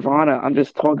heard of Nirvana. I'm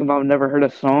just talking about I've never heard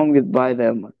a song by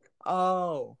them.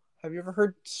 Oh, have you ever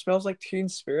heard "Smells Like Teen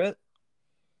Spirit"?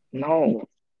 No,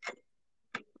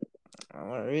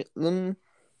 All right, then.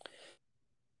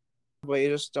 But you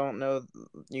just don't know.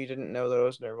 You didn't know that it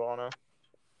was Nirvana.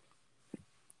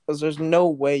 Because there's no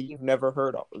way you've never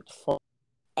heard of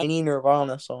any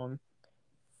Nirvana song.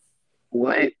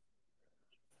 what?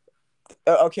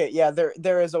 Okay, yeah,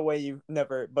 there is a way you've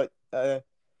never, but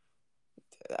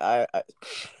I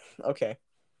okay,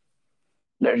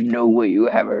 There's no way you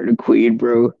haven't heard of Queen,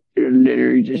 bro. You're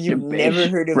literally just the you've never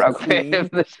best heard of rock fan of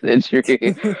Queen. the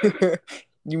century.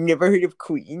 You've never heard of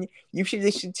Queen. You should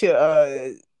listen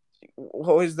to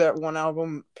what was that one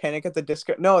album, Panic at the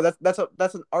Disco? No, that's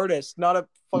an artist, not a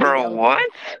fucking Bro, album. what?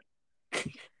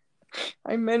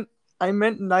 I meant I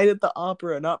meant Night at the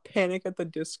Opera, not Panic at the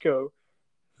Disco.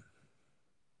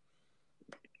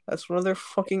 That's one of their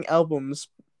fucking albums,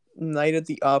 Night at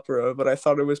the Opera, but I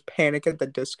thought it was Panic at the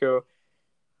Disco.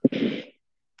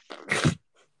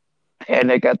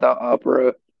 Panic at the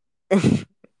Opera.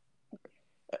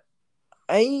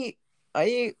 I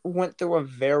I went through a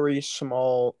very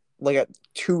small, like a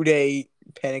 2 day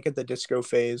Panic at the Disco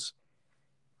phase.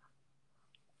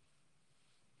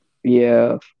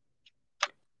 Yeah,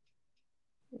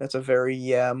 That's a very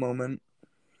yeah moment.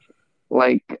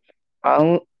 like I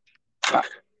don't.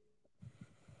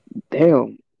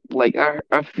 Damn. Like I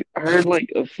heard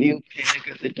like a few Panic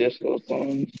at the Disco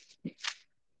songs,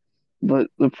 but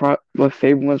my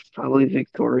favorite was probably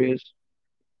Victorious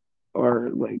or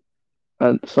like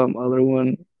some other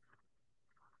one.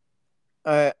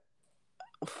 Uh,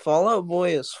 Fall Out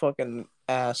Boy is fucking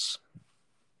ass.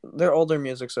 Their older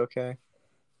music's okay.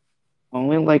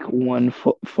 Only like one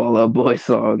Fall Out Boy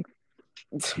song.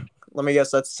 Let me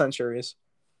guess, that's Centuries.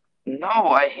 No,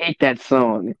 I hate that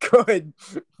song. Good,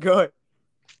 good.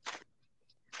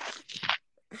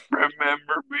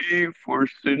 Remember me for I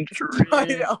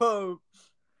centuries. know.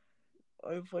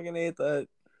 I fucking hate that.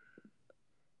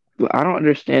 But I don't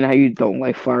understand how you don't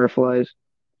like Fireflies.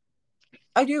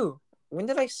 I do. When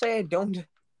did I say I don't?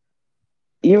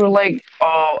 You were like,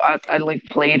 oh, I like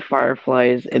played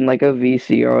Fireflies in like a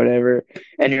VC or whatever,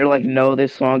 and you're like, no,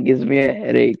 this song gives me a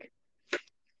headache.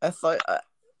 I thought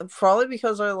probably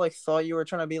because I like thought you were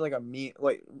trying to be like a meme,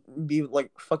 like be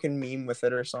like fucking meme with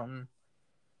it or something,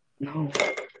 No,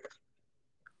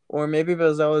 or maybe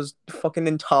because I was fucking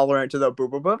intolerant to the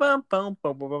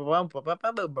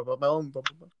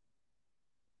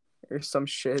or some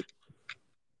shit.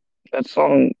 that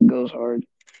song goes hard.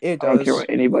 It I don't care does. what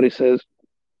anybody says.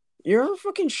 You're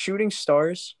fucking shooting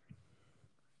stars.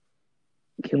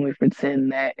 Can we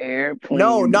pretend that airplane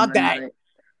No, in not the that. night?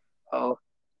 Oh,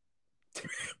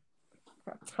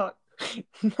 I'm, talk-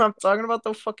 I'm talking about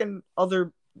the fucking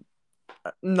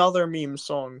another meme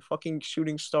song. Fucking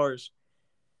shooting stars.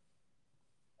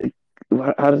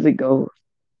 how does it go?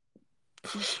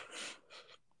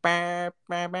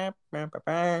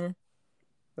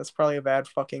 That's probably a bad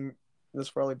fucking. That's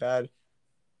probably bad.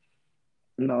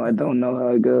 No, I don't know how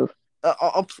it goes.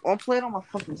 I'll play it on my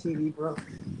fucking TV, bro.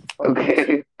 Fuck this.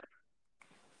 Okay.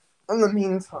 In the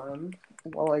meantime,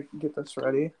 while I get this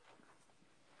ready,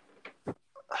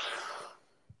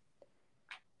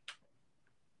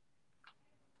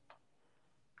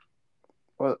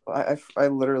 I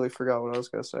literally forgot what I was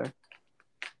gonna say.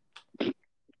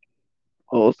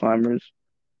 Alzheimer's.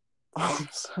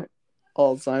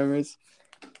 Alzheimer's.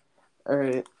 All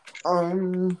right.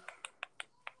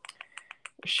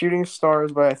 Shooting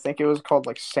stars, but I think it was called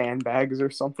like sandbags or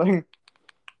something.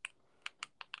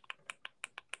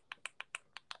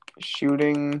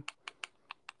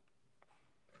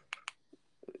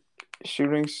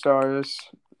 Shooting stars,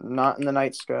 not in the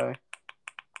night sky.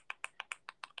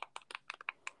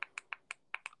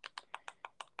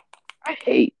 I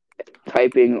hate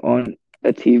typing on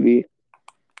a TV.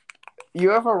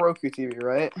 You have a Roku TV,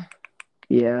 right?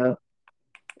 Yeah.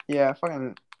 Yeah, I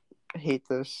fucking hate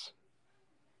this.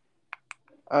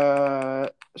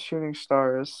 Shooting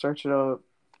stars. Search it up.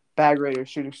 Bag Raider,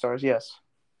 shooting stars. Yes.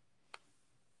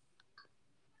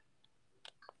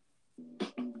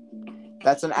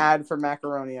 That's an ad for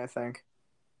macaroni, I think.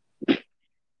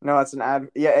 No, it's an ad.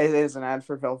 Yeah, it is an ad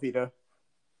for Velveeta.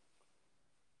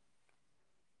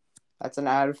 That's an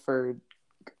ad for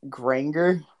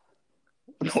Granger.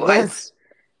 What's What? this?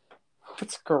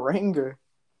 What's Granger?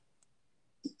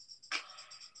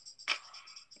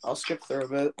 I'll skip through a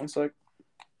bit. One sec.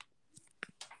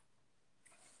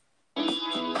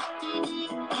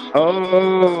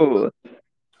 Oh,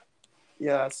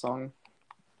 Yeah, that song.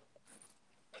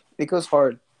 It goes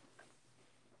hard.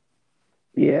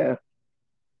 yeah.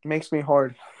 It makes me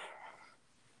hard.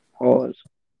 Pause.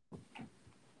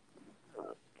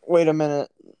 Wait a minute.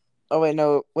 Oh, wait,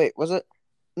 no. Wait, was it?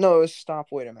 No, it was stop.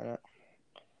 Wait a minute.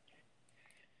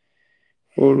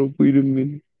 Hold on, wait a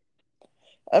minute.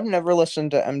 I've never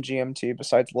listened to MGMT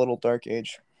besides Little Dark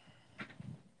Age.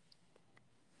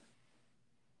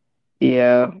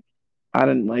 Yeah, I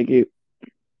didn't like it.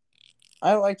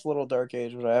 I liked Little Dark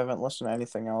Age, but I haven't listened to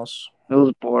anything else. It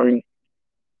was boring.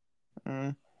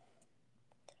 Mm.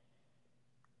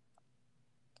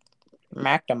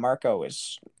 Mac DeMarco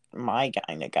is my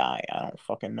kind of guy. I don't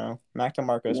fucking know. Mac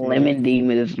DeMarco is me. Lemon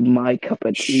Demon is my cup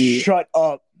of tea. Shut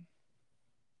up.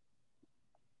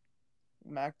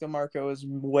 Mac DeMarco is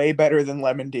way better than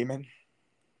Lemon Demon.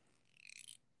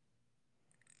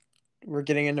 We're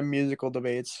getting into musical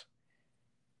debates.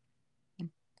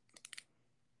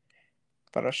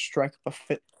 But a strike of a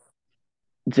fit.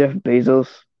 Jeff Bezos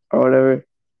or whatever.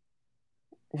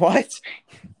 What?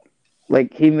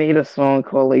 Like he made a song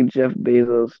called like Jeff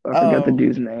Bezos. I forgot the Oh,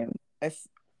 dude's name.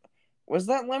 was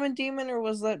that Lemon Demon or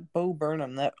was that Bo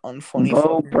Burnham? That unfunny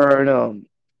Bo fucker. Burnham.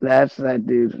 That's that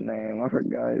dude's name. I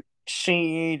forgot.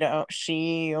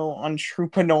 CEO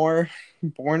entrepreneur,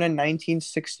 born in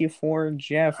 1964, I hate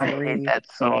Jeffrey. that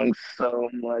song so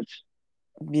much.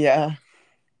 Yeah.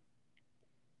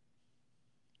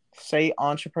 Say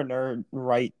entrepreneur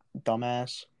right,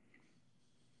 dumbass.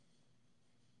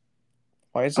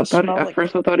 Why does I it thought smell at like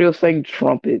first I thought he was saying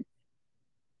trumpet.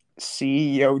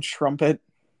 CEO trumpet?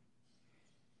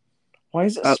 Why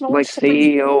does it smell like Like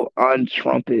somebody's? CEO on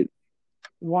trumpet.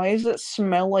 Why does it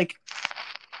smell like?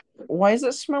 Why does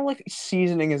it smell like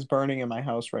seasoning is burning in my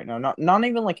house right now? Not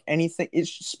even like anything. It's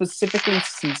specifically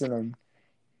seasoning.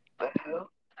 What the hell?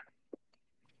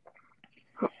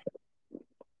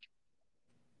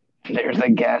 There's a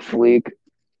gas leak.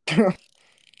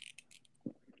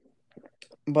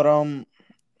 But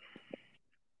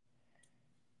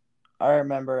I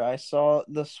remember I saw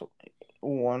this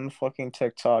one fucking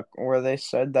TikTok where they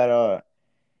said that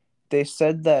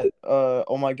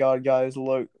oh my god guys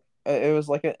look, it was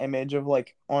like an image of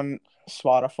like on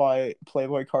Spotify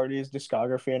Playboy Cardi's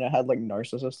discography and it had like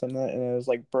Narcissist in it and it was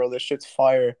like bro this shit's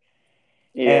fire.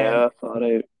 and Yeah, I thought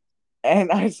it.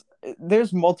 and I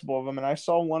there's multiple of them and I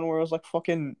saw one where it was like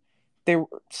fucking they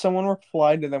someone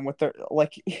replied to them with their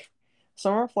like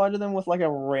someone replied to them with like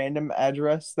a random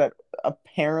address that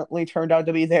apparently turned out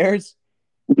to be theirs.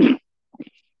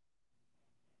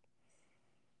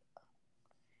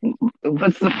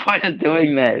 What's the point of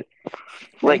doing that? I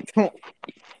Like, don't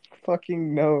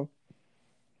fucking know.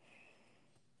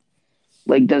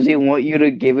 does he want you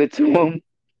to give it to him?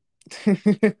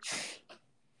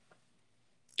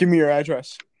 Give me your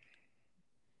address.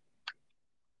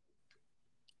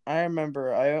 I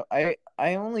remember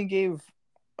I only gave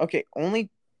okay, only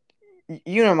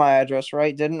you know my address,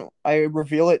 right? Didn't I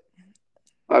reveal it?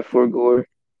 I forgot.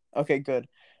 Okay, good.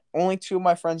 Only two of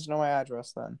my friends know my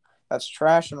address then. That's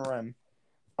Trash and Rim.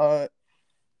 Uh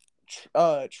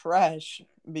Trash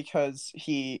because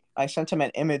I sent him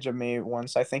an image of me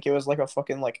once. I think it was like a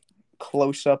fucking like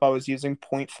close up. I was using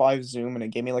 0.5 zoom, and it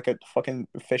gave me like a fucking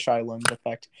fisheye lens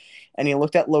effect. And he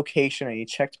looked at location, and he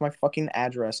checked my fucking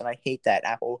address, and I hate that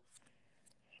Apple.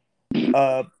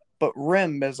 Uh, but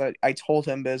Rim, as I told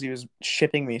him, because he was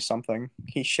shipping me something,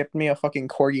 he shipped me a fucking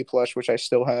corgi plush, which I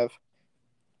still have.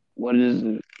 What is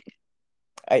it?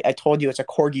 I told you it's a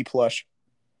corgi plush.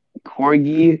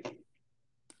 Corgi?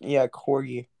 Yeah,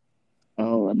 corgi.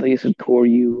 Oh, I thought you said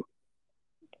Coryu.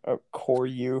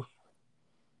 Coryu.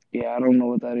 Yeah, I don't know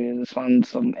what that is. It's on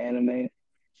some anime.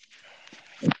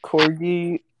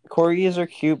 Corgis are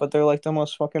cute, but they're like the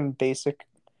most fucking basic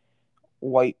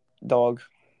white dog.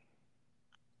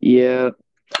 Yeah,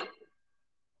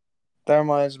 That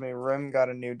reminds me, Rim got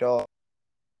a new dog.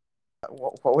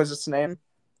 What was its name?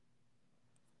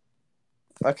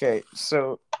 Okay,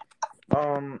 so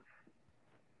um,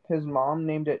 his mom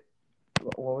named it.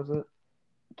 What was it?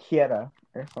 Kieta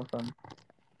or something,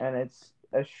 and it's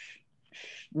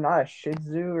not a Shih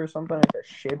Tzu or something. It's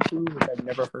a Shih Tzu, which I've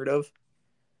never heard of.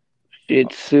 Shih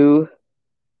Tzu.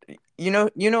 You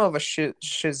know of a Shih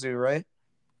Tzu, right?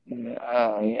 Yeah,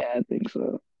 I think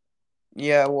so.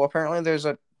 Yeah. Well, apparently there's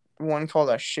a one called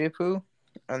a Shih Tzu,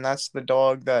 and that's the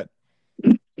dog that.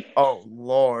 Oh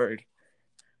Lord.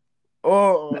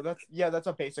 Oh, that's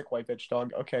a basic white bitch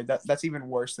dog. Okay, that's even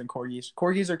worse than corgis.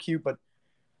 Corgis are cute, but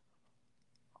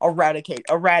eradicate.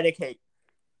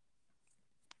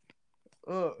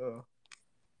 Ugh.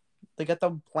 They got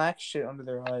the black shit under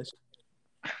their eyes.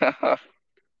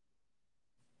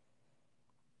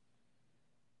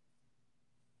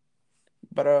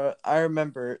 But I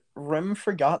remember Rim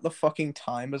forgot the fucking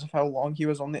time as of how long he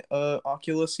was on the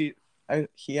Oculus. He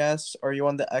asked, "Are you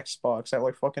on the Xbox?" at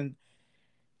like fucking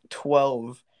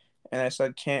 12, and I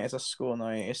said, "Can't. It's a school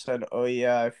night." He said, "Oh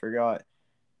yeah, I forgot."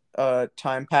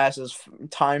 Time passes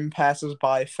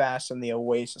by fast in the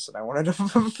Oasis, and I wanted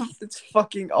to. It's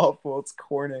fucking awful. It's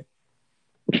corny.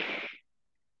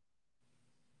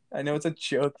 I know it's a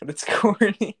joke, but it's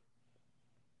corny.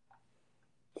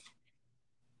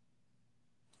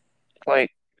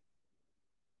 Like,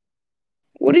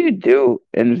 what do you do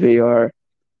in VR?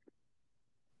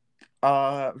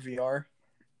 VR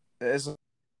is awesome.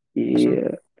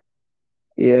 Yeah,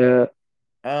 yeah.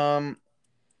 Um,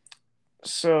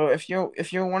 so if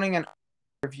you're wanting an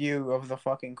review of the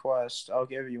fucking quest, I'll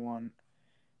give you one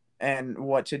and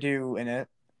what to do in it.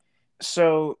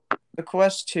 So the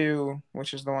quest 2,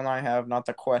 which is the one I have, not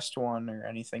the quest 1 or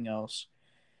anything else.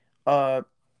 Uh,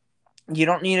 you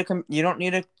don't need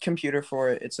a computer for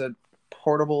it. It's a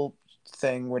portable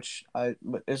thing, which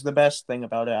is the best thing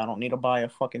about it. I don't need to buy a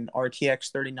fucking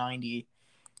RTX 3090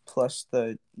 plus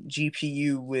the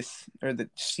GPU with or the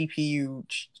CPU.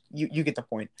 You get the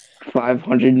point.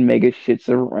 500 mega shits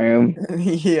of RAM.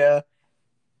 Yeah,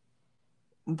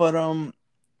 but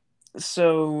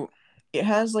so it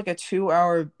has like a 2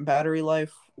 hour battery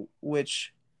life,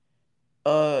 which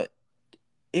uh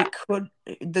it could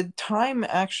the time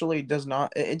actually does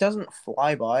not it doesn't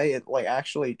fly by. It like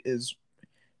actually is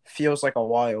feels like a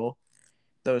while,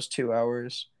 those 2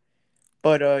 hours.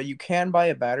 But you can buy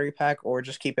a battery pack or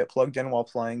just keep it plugged in while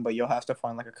playing, but you'll have to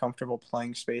find like a comfortable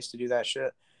playing space to do that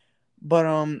shit.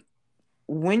 But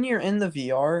when you're in the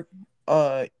VR,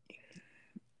 uh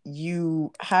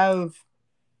you have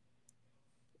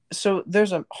so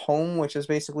there's a home, which is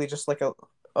basically just like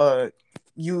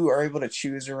you are able to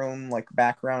choose your own like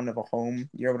background of a home.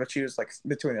 You're able to choose like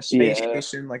between a space Yeah,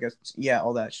 station, like a yeah,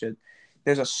 all that shit.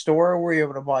 There's a store where you're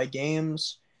able to buy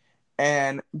games,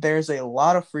 and there's a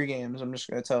lot of free games. I'm just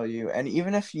gonna tell you, and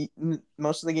even if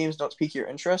most of the games don't pique your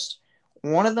interest,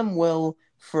 one of them will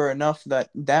for enough that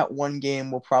that one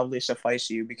game will probably suffice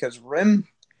you because Rim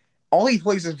all he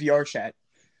plays is VR chat.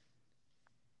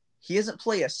 He doesn't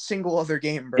play a single other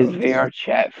game, is bro. VR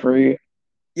chat free?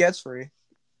 Yeah, it's free.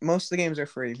 Most of the games are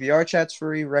free. VR chat's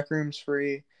free. Rec room's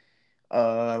free.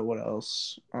 What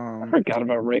else? I forgot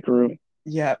about Rick Room.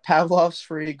 Yeah, Pavlov's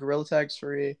free. Gorilla Tag's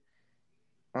free.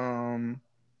 Um,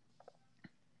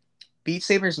 Beat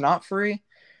Saber's not free,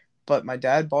 but my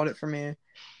dad bought it for me.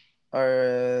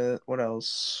 What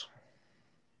else?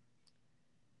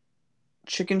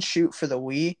 Chicken Shoot for the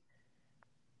Wii.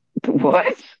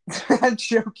 What? I'm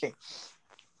joking.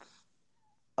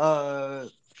 Uh,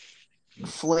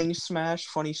 Fling Smash.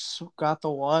 Funny got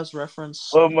the Waz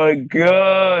reference. Oh my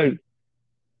god.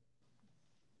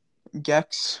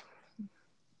 Gex.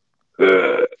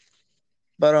 Ugh.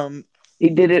 But He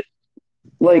did it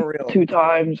like for real, 2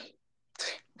 times.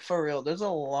 there's a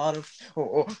lot of.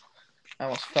 Oh, I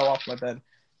almost fell off my bed.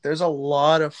 There's a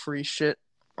lot of free shit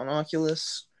on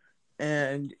Oculus,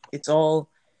 and it's all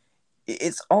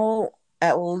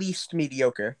at least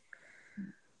mediocre.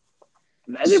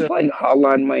 Imagine So playing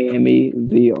Hotline Miami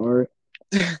VR.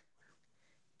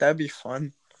 that'd be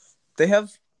fun. They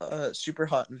have super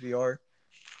hot in VR.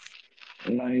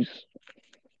 Nice.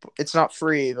 It's not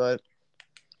free, but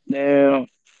Damn.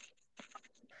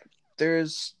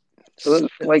 there's So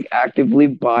that's like actively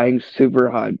buying super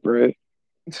hot, bro.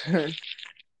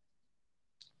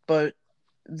 but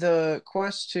the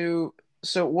Quest 2.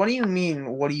 So what do you mean?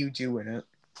 What do you do in it?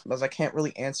 Because I can't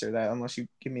really answer that unless you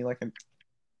give me like a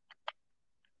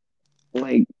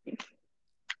Like,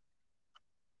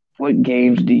 what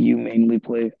games do you mainly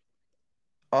play?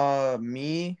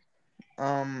 me.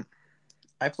 Um,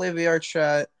 I play VR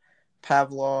Chat,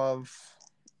 Pavlov,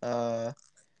 uh,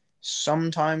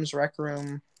 sometimes Rec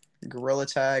Room, Gorilla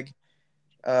Tag.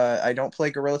 I don't play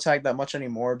Gorilla Tag that much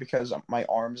anymore because my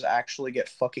arms actually get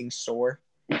fucking sore.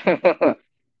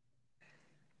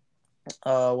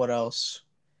 What else?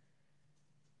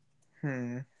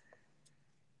 Hmm.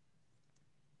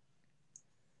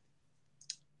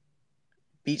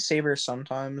 Beat Saber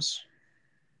sometimes.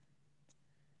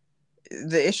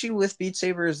 The issue with Beat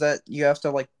Saber is that you have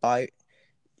to like buy.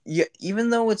 Yeah, even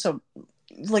though it's a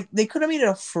like they could have made it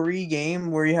a free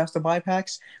game where you have to buy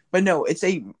packs, but no, it's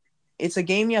a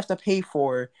game you have to pay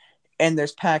for, and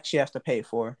there's packs you have to pay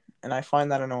for, and I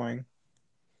find that annoying.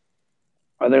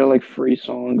 Are there like free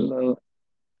songs though?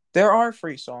 There are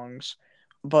free songs,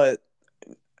 but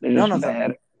They're none just of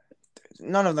them bad.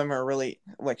 none of them are really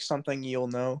like something you'll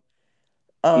know.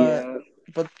 Uh, Yeah.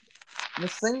 but the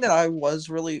thing that I was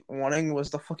really wanting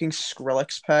was the fucking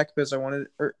Skrillex pack because I wanted,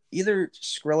 or either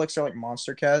Skrillex or like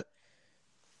Monster Cat,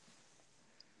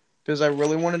 because I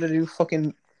really wanted to do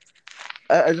fucking.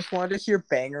 I just wanted to hear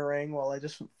Bangerang while I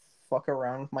just fuck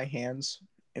around with my hands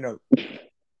in a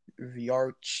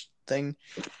VR thing.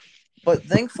 But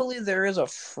thankfully, there is a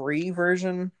free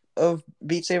version of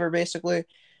Beat Saber. Basically,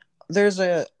 there's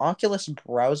a Oculus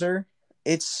browser.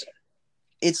 It's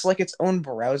it's like its own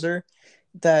browser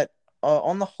that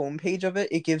on the homepage of it,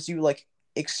 it gives you like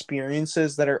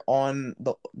experiences that are on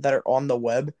the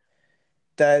web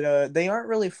that they aren't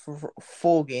really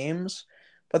full games,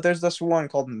 but there's this one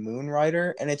called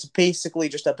Moonrider, and it's basically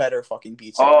just a better fucking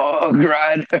Beat Saber. Oh,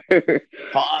 Grinder.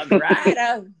 Hog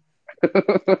Rider.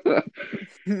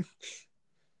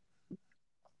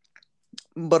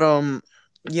 But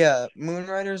yeah,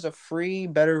 Moonrider is a free,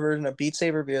 better version of Beat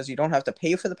Saber because you don't have to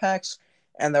pay for the packs,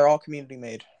 and they're all community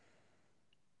made.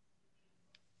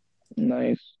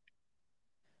 Nice.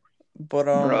 But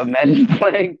Bro, imagine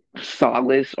playing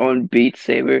Solace on Beat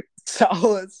Saber.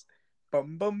 Solace,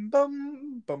 bum bum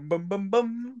bum bum bum bum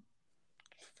bum.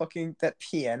 Fucking that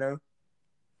piano.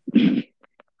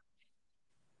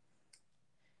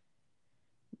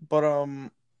 But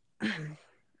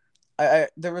I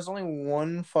there was only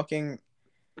one fucking.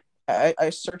 I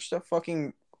searched a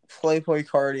fucking Play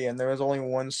Cardi and there was only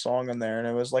one song in there and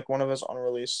it was like one of his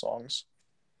unreleased songs.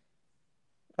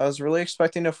 I was really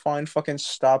expecting to find fucking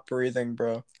Stop Breathing,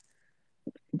 bro.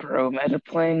 Bro, imagine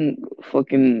playing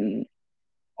fucking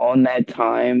on that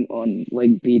time on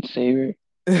like Beat Saber.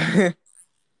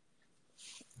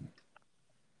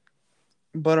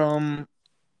 But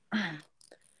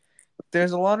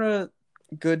there's a lot of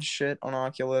good shit on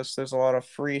Oculus. There's a lot of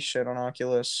free shit on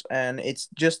Oculus, and it's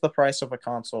just the price of a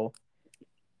console.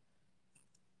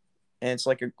 And it's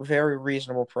like a very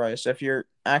reasonable price. If you're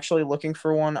actually looking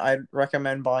for one, I'd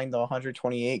recommend buying the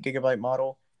 128 gigabyte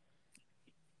model.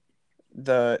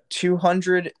 The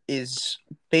 200 is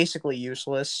basically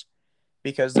useless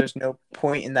because there's no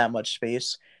point in that much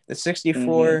space. The Mm-hmm.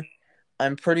 64,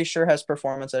 I'm pretty sure has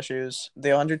performance issues. The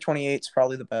 128 is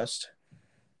probably the best.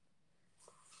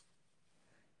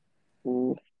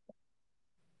 Ooh.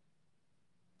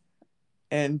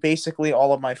 And basically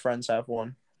all of my friends have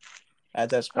one at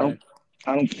this I don't point.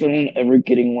 I don't plan on ever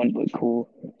getting one, but cool.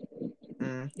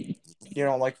 Mm. You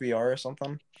don't like VR or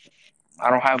something? I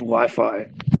don't have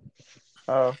Wi-Fi.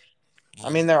 Oh, I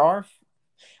mean there are.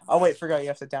 Oh wait, forgot you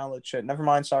have to download shit. Never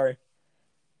mind. Sorry.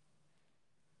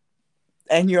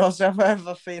 And you also have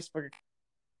a Facebook.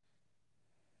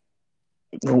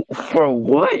 For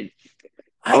what?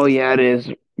 I Oh yeah, it is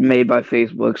made by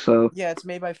Facebook, so Yeah, it's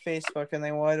made by Facebook, and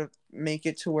they want to make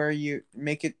it to where you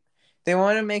make it. They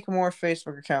want to make more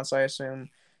Facebook accounts, I assume.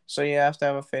 So you have to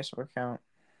have a Facebook account.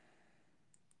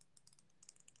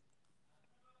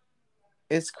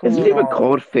 It's is cool it and even all.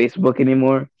 called Facebook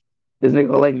anymore? Isn't it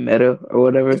called like Meta or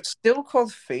whatever? It's still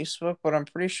called Facebook, but I'm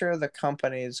pretty sure the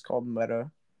company is called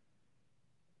Meta.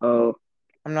 Oh,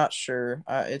 I'm not sure.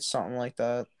 It's something like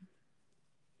that.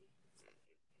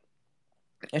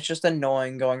 It's just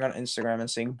annoying going on Instagram and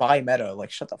seeing "buy Meta."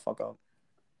 Like, shut the fuck up.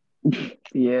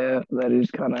 yeah, that is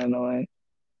kind of annoying.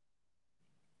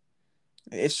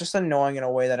 It's just annoying in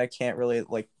a way that I can't really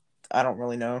like. I don't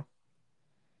really know.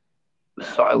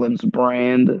 Silence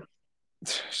brand.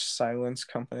 Silence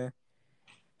company.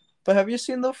 But have you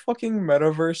seen the fucking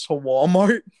metaverse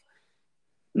Walmart?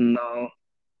 No.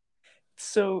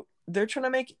 So they're trying to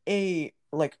make a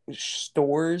like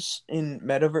stores in the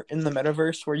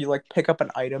metaverse where you like pick up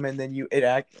an item and then you it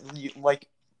act you like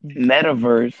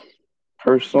Metaverse.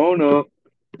 Persona.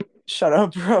 shut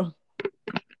up, bro.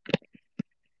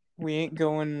 We ain't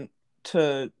going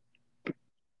to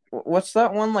what's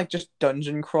that one like just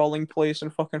dungeon crawling place in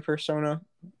fucking Persona?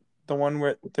 The one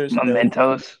where there's no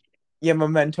Mementos. yeah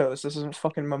Mementos. This isn't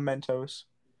fucking Mementos.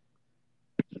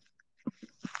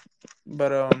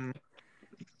 But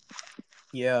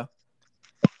yeah,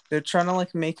 they're trying to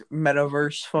like make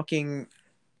metaverse fucking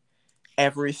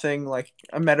everything like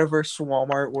a metaverse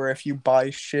Walmart where if you buy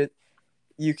shit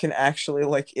you can actually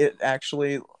like it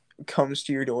actually comes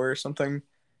to your door or something.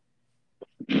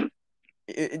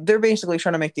 They're basically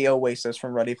trying to make the Oasis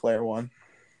from Ready Player One.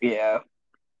 Yeah.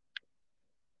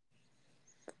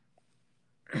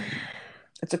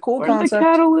 It's a cool Where's the concept,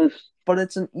 catalyst? but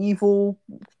it's an evil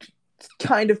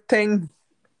kind of thing.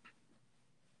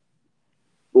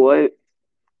 What?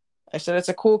 I said it's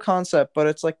a cool concept, but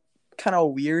it's like kind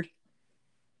of weird.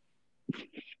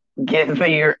 Give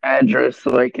me your address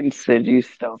so I can send you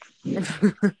stuff.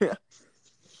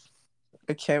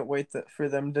 I can't wait for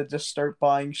them to just start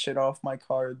buying shit off my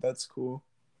card. That's cool.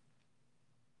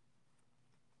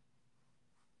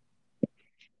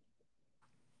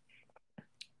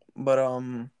 But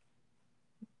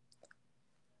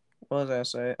what was I gonna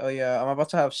say? Oh yeah, I'm about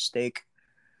to have steak.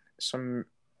 Some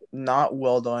not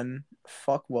well done.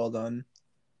 Fuck well done.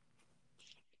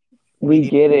 We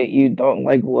Medium. get it. You don't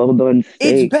like well done It's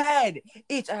steak. bad.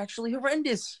 It's actually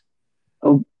horrendous.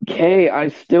 Okay,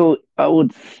 I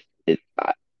would.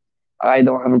 I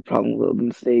don't have a problem with well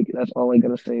done steak. That's all I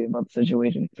gotta say about the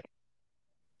situation.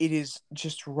 It is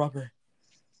just rubber.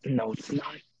 No, it's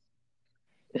not.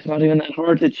 It's not even that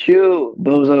hard to chew,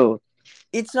 bozo.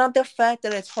 It's not the fact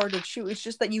that it's hard to chew. It's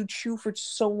just that you chew for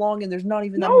so long and there's not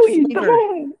even that No, much you flavor.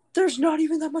 don't. There's not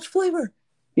even that much flavor.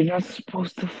 You're not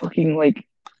supposed to fucking like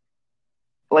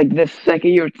the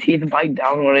second your teeth bite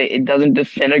down on it, it doesn't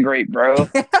disintegrate, bro.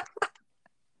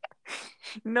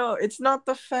 No, it's not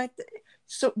the fact that.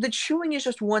 So the chewing is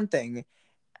just one thing.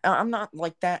 I'm not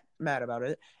like that mad about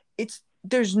it. It's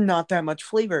there's not that much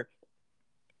flavor.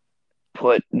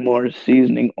 Put more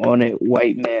seasoning on it,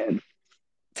 white man.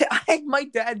 My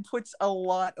dad puts a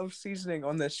lot of seasoning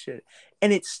on this shit,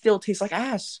 and it still tastes like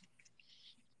ass.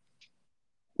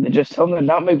 They just tell them to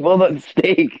not make well done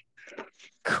steak.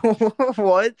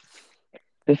 What?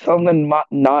 Just tell them to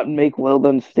not make well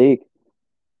done steak.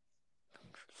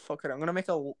 Fuck it. I'm gonna make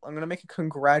a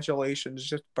congratulations.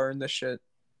 Just burn this shit.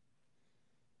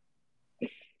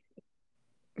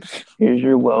 Here's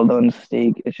your well done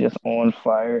steak. It's just on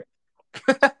fire.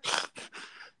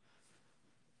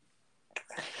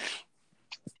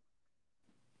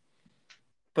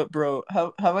 But bro,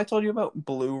 have I told you about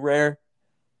Blue Rare?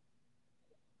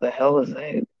 The hell is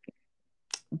that?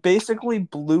 Basically,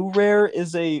 Blue Rare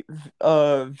is a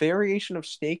variation of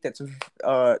steak that's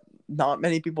not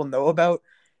many people know about.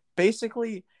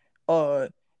 Basically, uh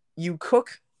you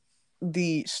cook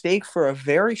the steak for a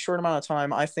very short amount of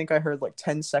time. I think I heard like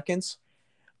 10 seconds.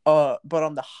 But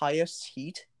on the highest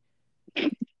heat.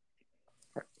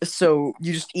 So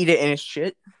you just eat it and it's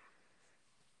shit.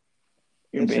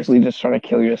 You're It's just basically just trying to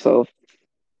kill yourself.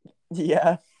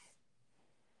 yeah.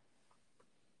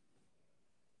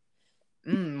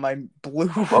 My blue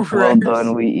Fuck well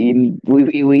done. rares. We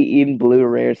eating blue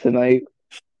rare tonight.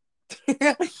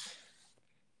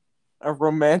 A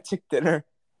romantic dinner.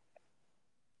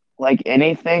 Like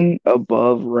anything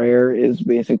above rare is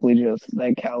basically just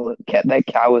that cow. That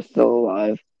cow is still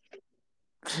alive.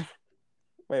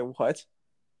 Wait, what?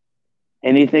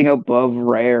 Anything above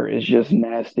rare is just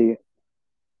nasty.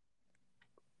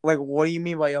 Like, what do you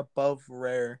mean by above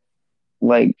rare?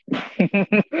 Like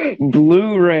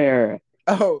blue rare.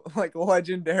 Oh, like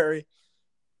legendary.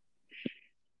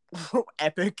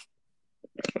 Epic.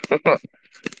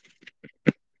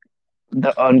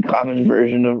 The uncommon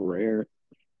version of rare.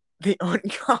 The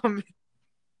uncommon.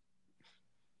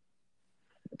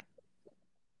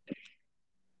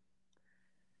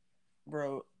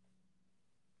 Bro,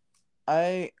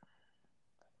 I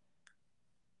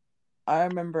I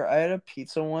remember I had a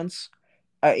pizza once.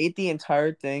 I ate the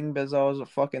entire thing because I was a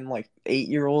fucking like 8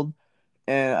 year old,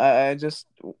 and I just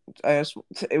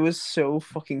it was so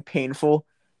fucking painful.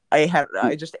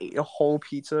 I just ate a whole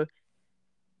pizza.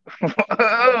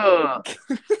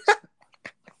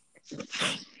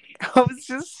 I was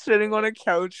just sitting on a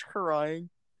couch crying.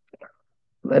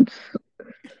 That's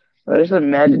I just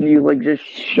imagine you like just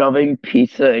shoving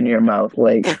pizza in your mouth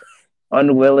like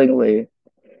unwillingly.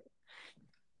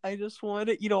 I just wanted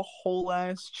to eat a whole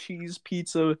ass cheese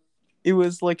pizza. It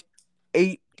was like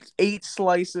eight eight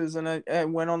slices, and I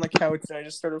went on the couch and I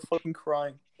just started fucking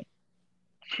crying.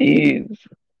 Jeez.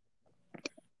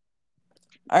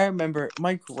 I remember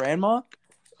my grandma,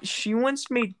 she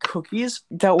once made cookies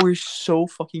that were so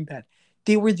fucking bad.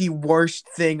 They were the worst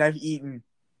thing I've eaten.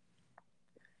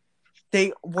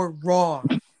 They were raw.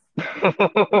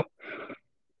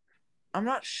 I'm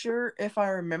not sure if I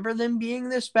remember them being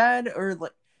this bad or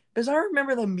like because I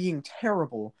remember them being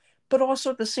terrible, but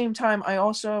also at the same time I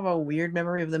also have a weird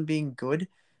memory of them being good.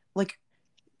 Like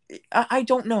I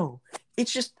don't know.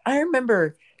 It's just I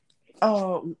remember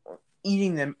uh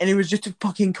eating them and it was just a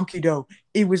fucking cookie dough.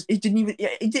 It didn't even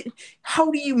it did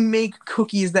how do you make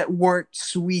cookies that weren't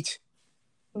sweet?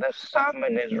 The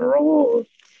salmon is raw.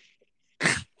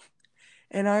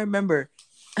 And I remember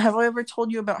have I ever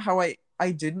told you about how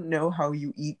I didn't know how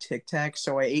you eat Tic Tacs,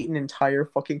 so I ate an entire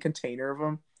fucking container of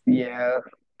them. Yeah.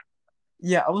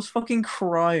 Yeah, I was fucking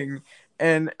crying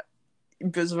and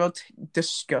because of how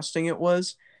disgusting it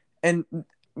was. And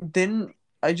then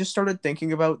I just started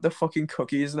thinking about the fucking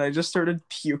cookies and I just started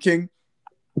puking.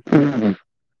 I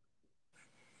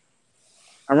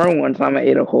remember one time I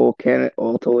ate a whole can of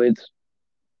Altoids.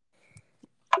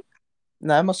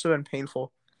 That must have been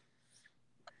painful.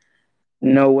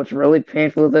 No, what's really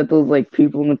painful is that those like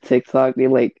people on the TikTok they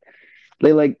like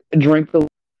drink the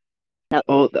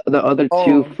other two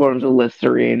Oh, forms of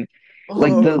Listerine,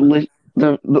 like the oh. li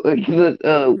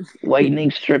the lightning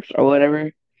strips or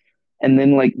whatever, and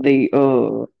then like they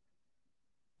I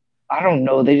don't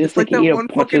know, they just It's like like that eat a one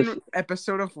bunch of fucking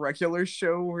episode of Regular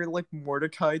Show where like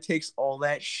Mordecai takes all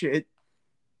that shit.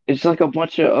 it's like a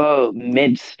bunch of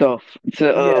mint stuff to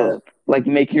Yeah. like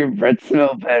make your breath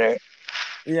smell better.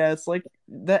 Yeah, it's like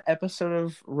that episode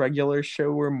of Regular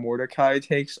Show where Mordecai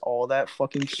takes all that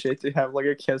fucking shit to have like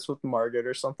a kiss with Margaret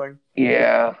or something.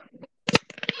 Yeah.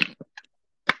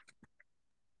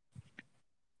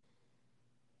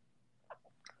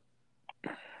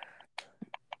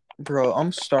 Bro,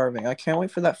 I'm starving. I can't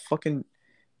wait for that fucking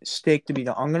steak to be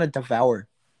done. I'm gonna devour.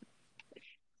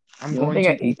 I'm The only going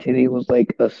thing to I eat. ate today was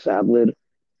like a salad,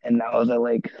 and that was at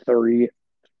like 3.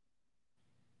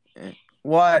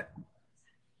 What?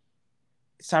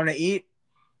 It's time to eat?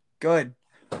 Good.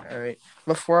 All right.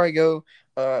 Before I go,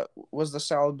 was the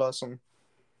salad bussin'?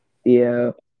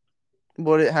 Yeah,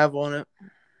 What did it have on it?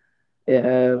 it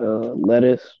had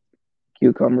lettuce,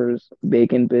 cucumbers,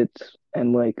 bacon bits,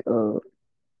 and like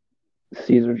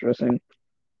Caesar dressing.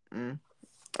 Mm.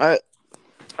 I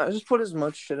I just put as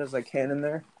much shit as I can in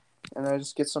there, and I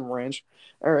just get some ranch.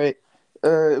 All right.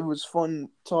 It was fun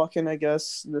talking. I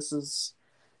guess this is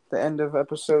the end of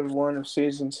episode 1 of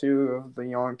season 2 of the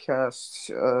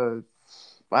Yoncast.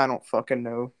 I don't fucking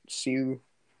know. See you.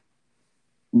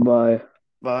 Bye.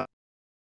 Bye.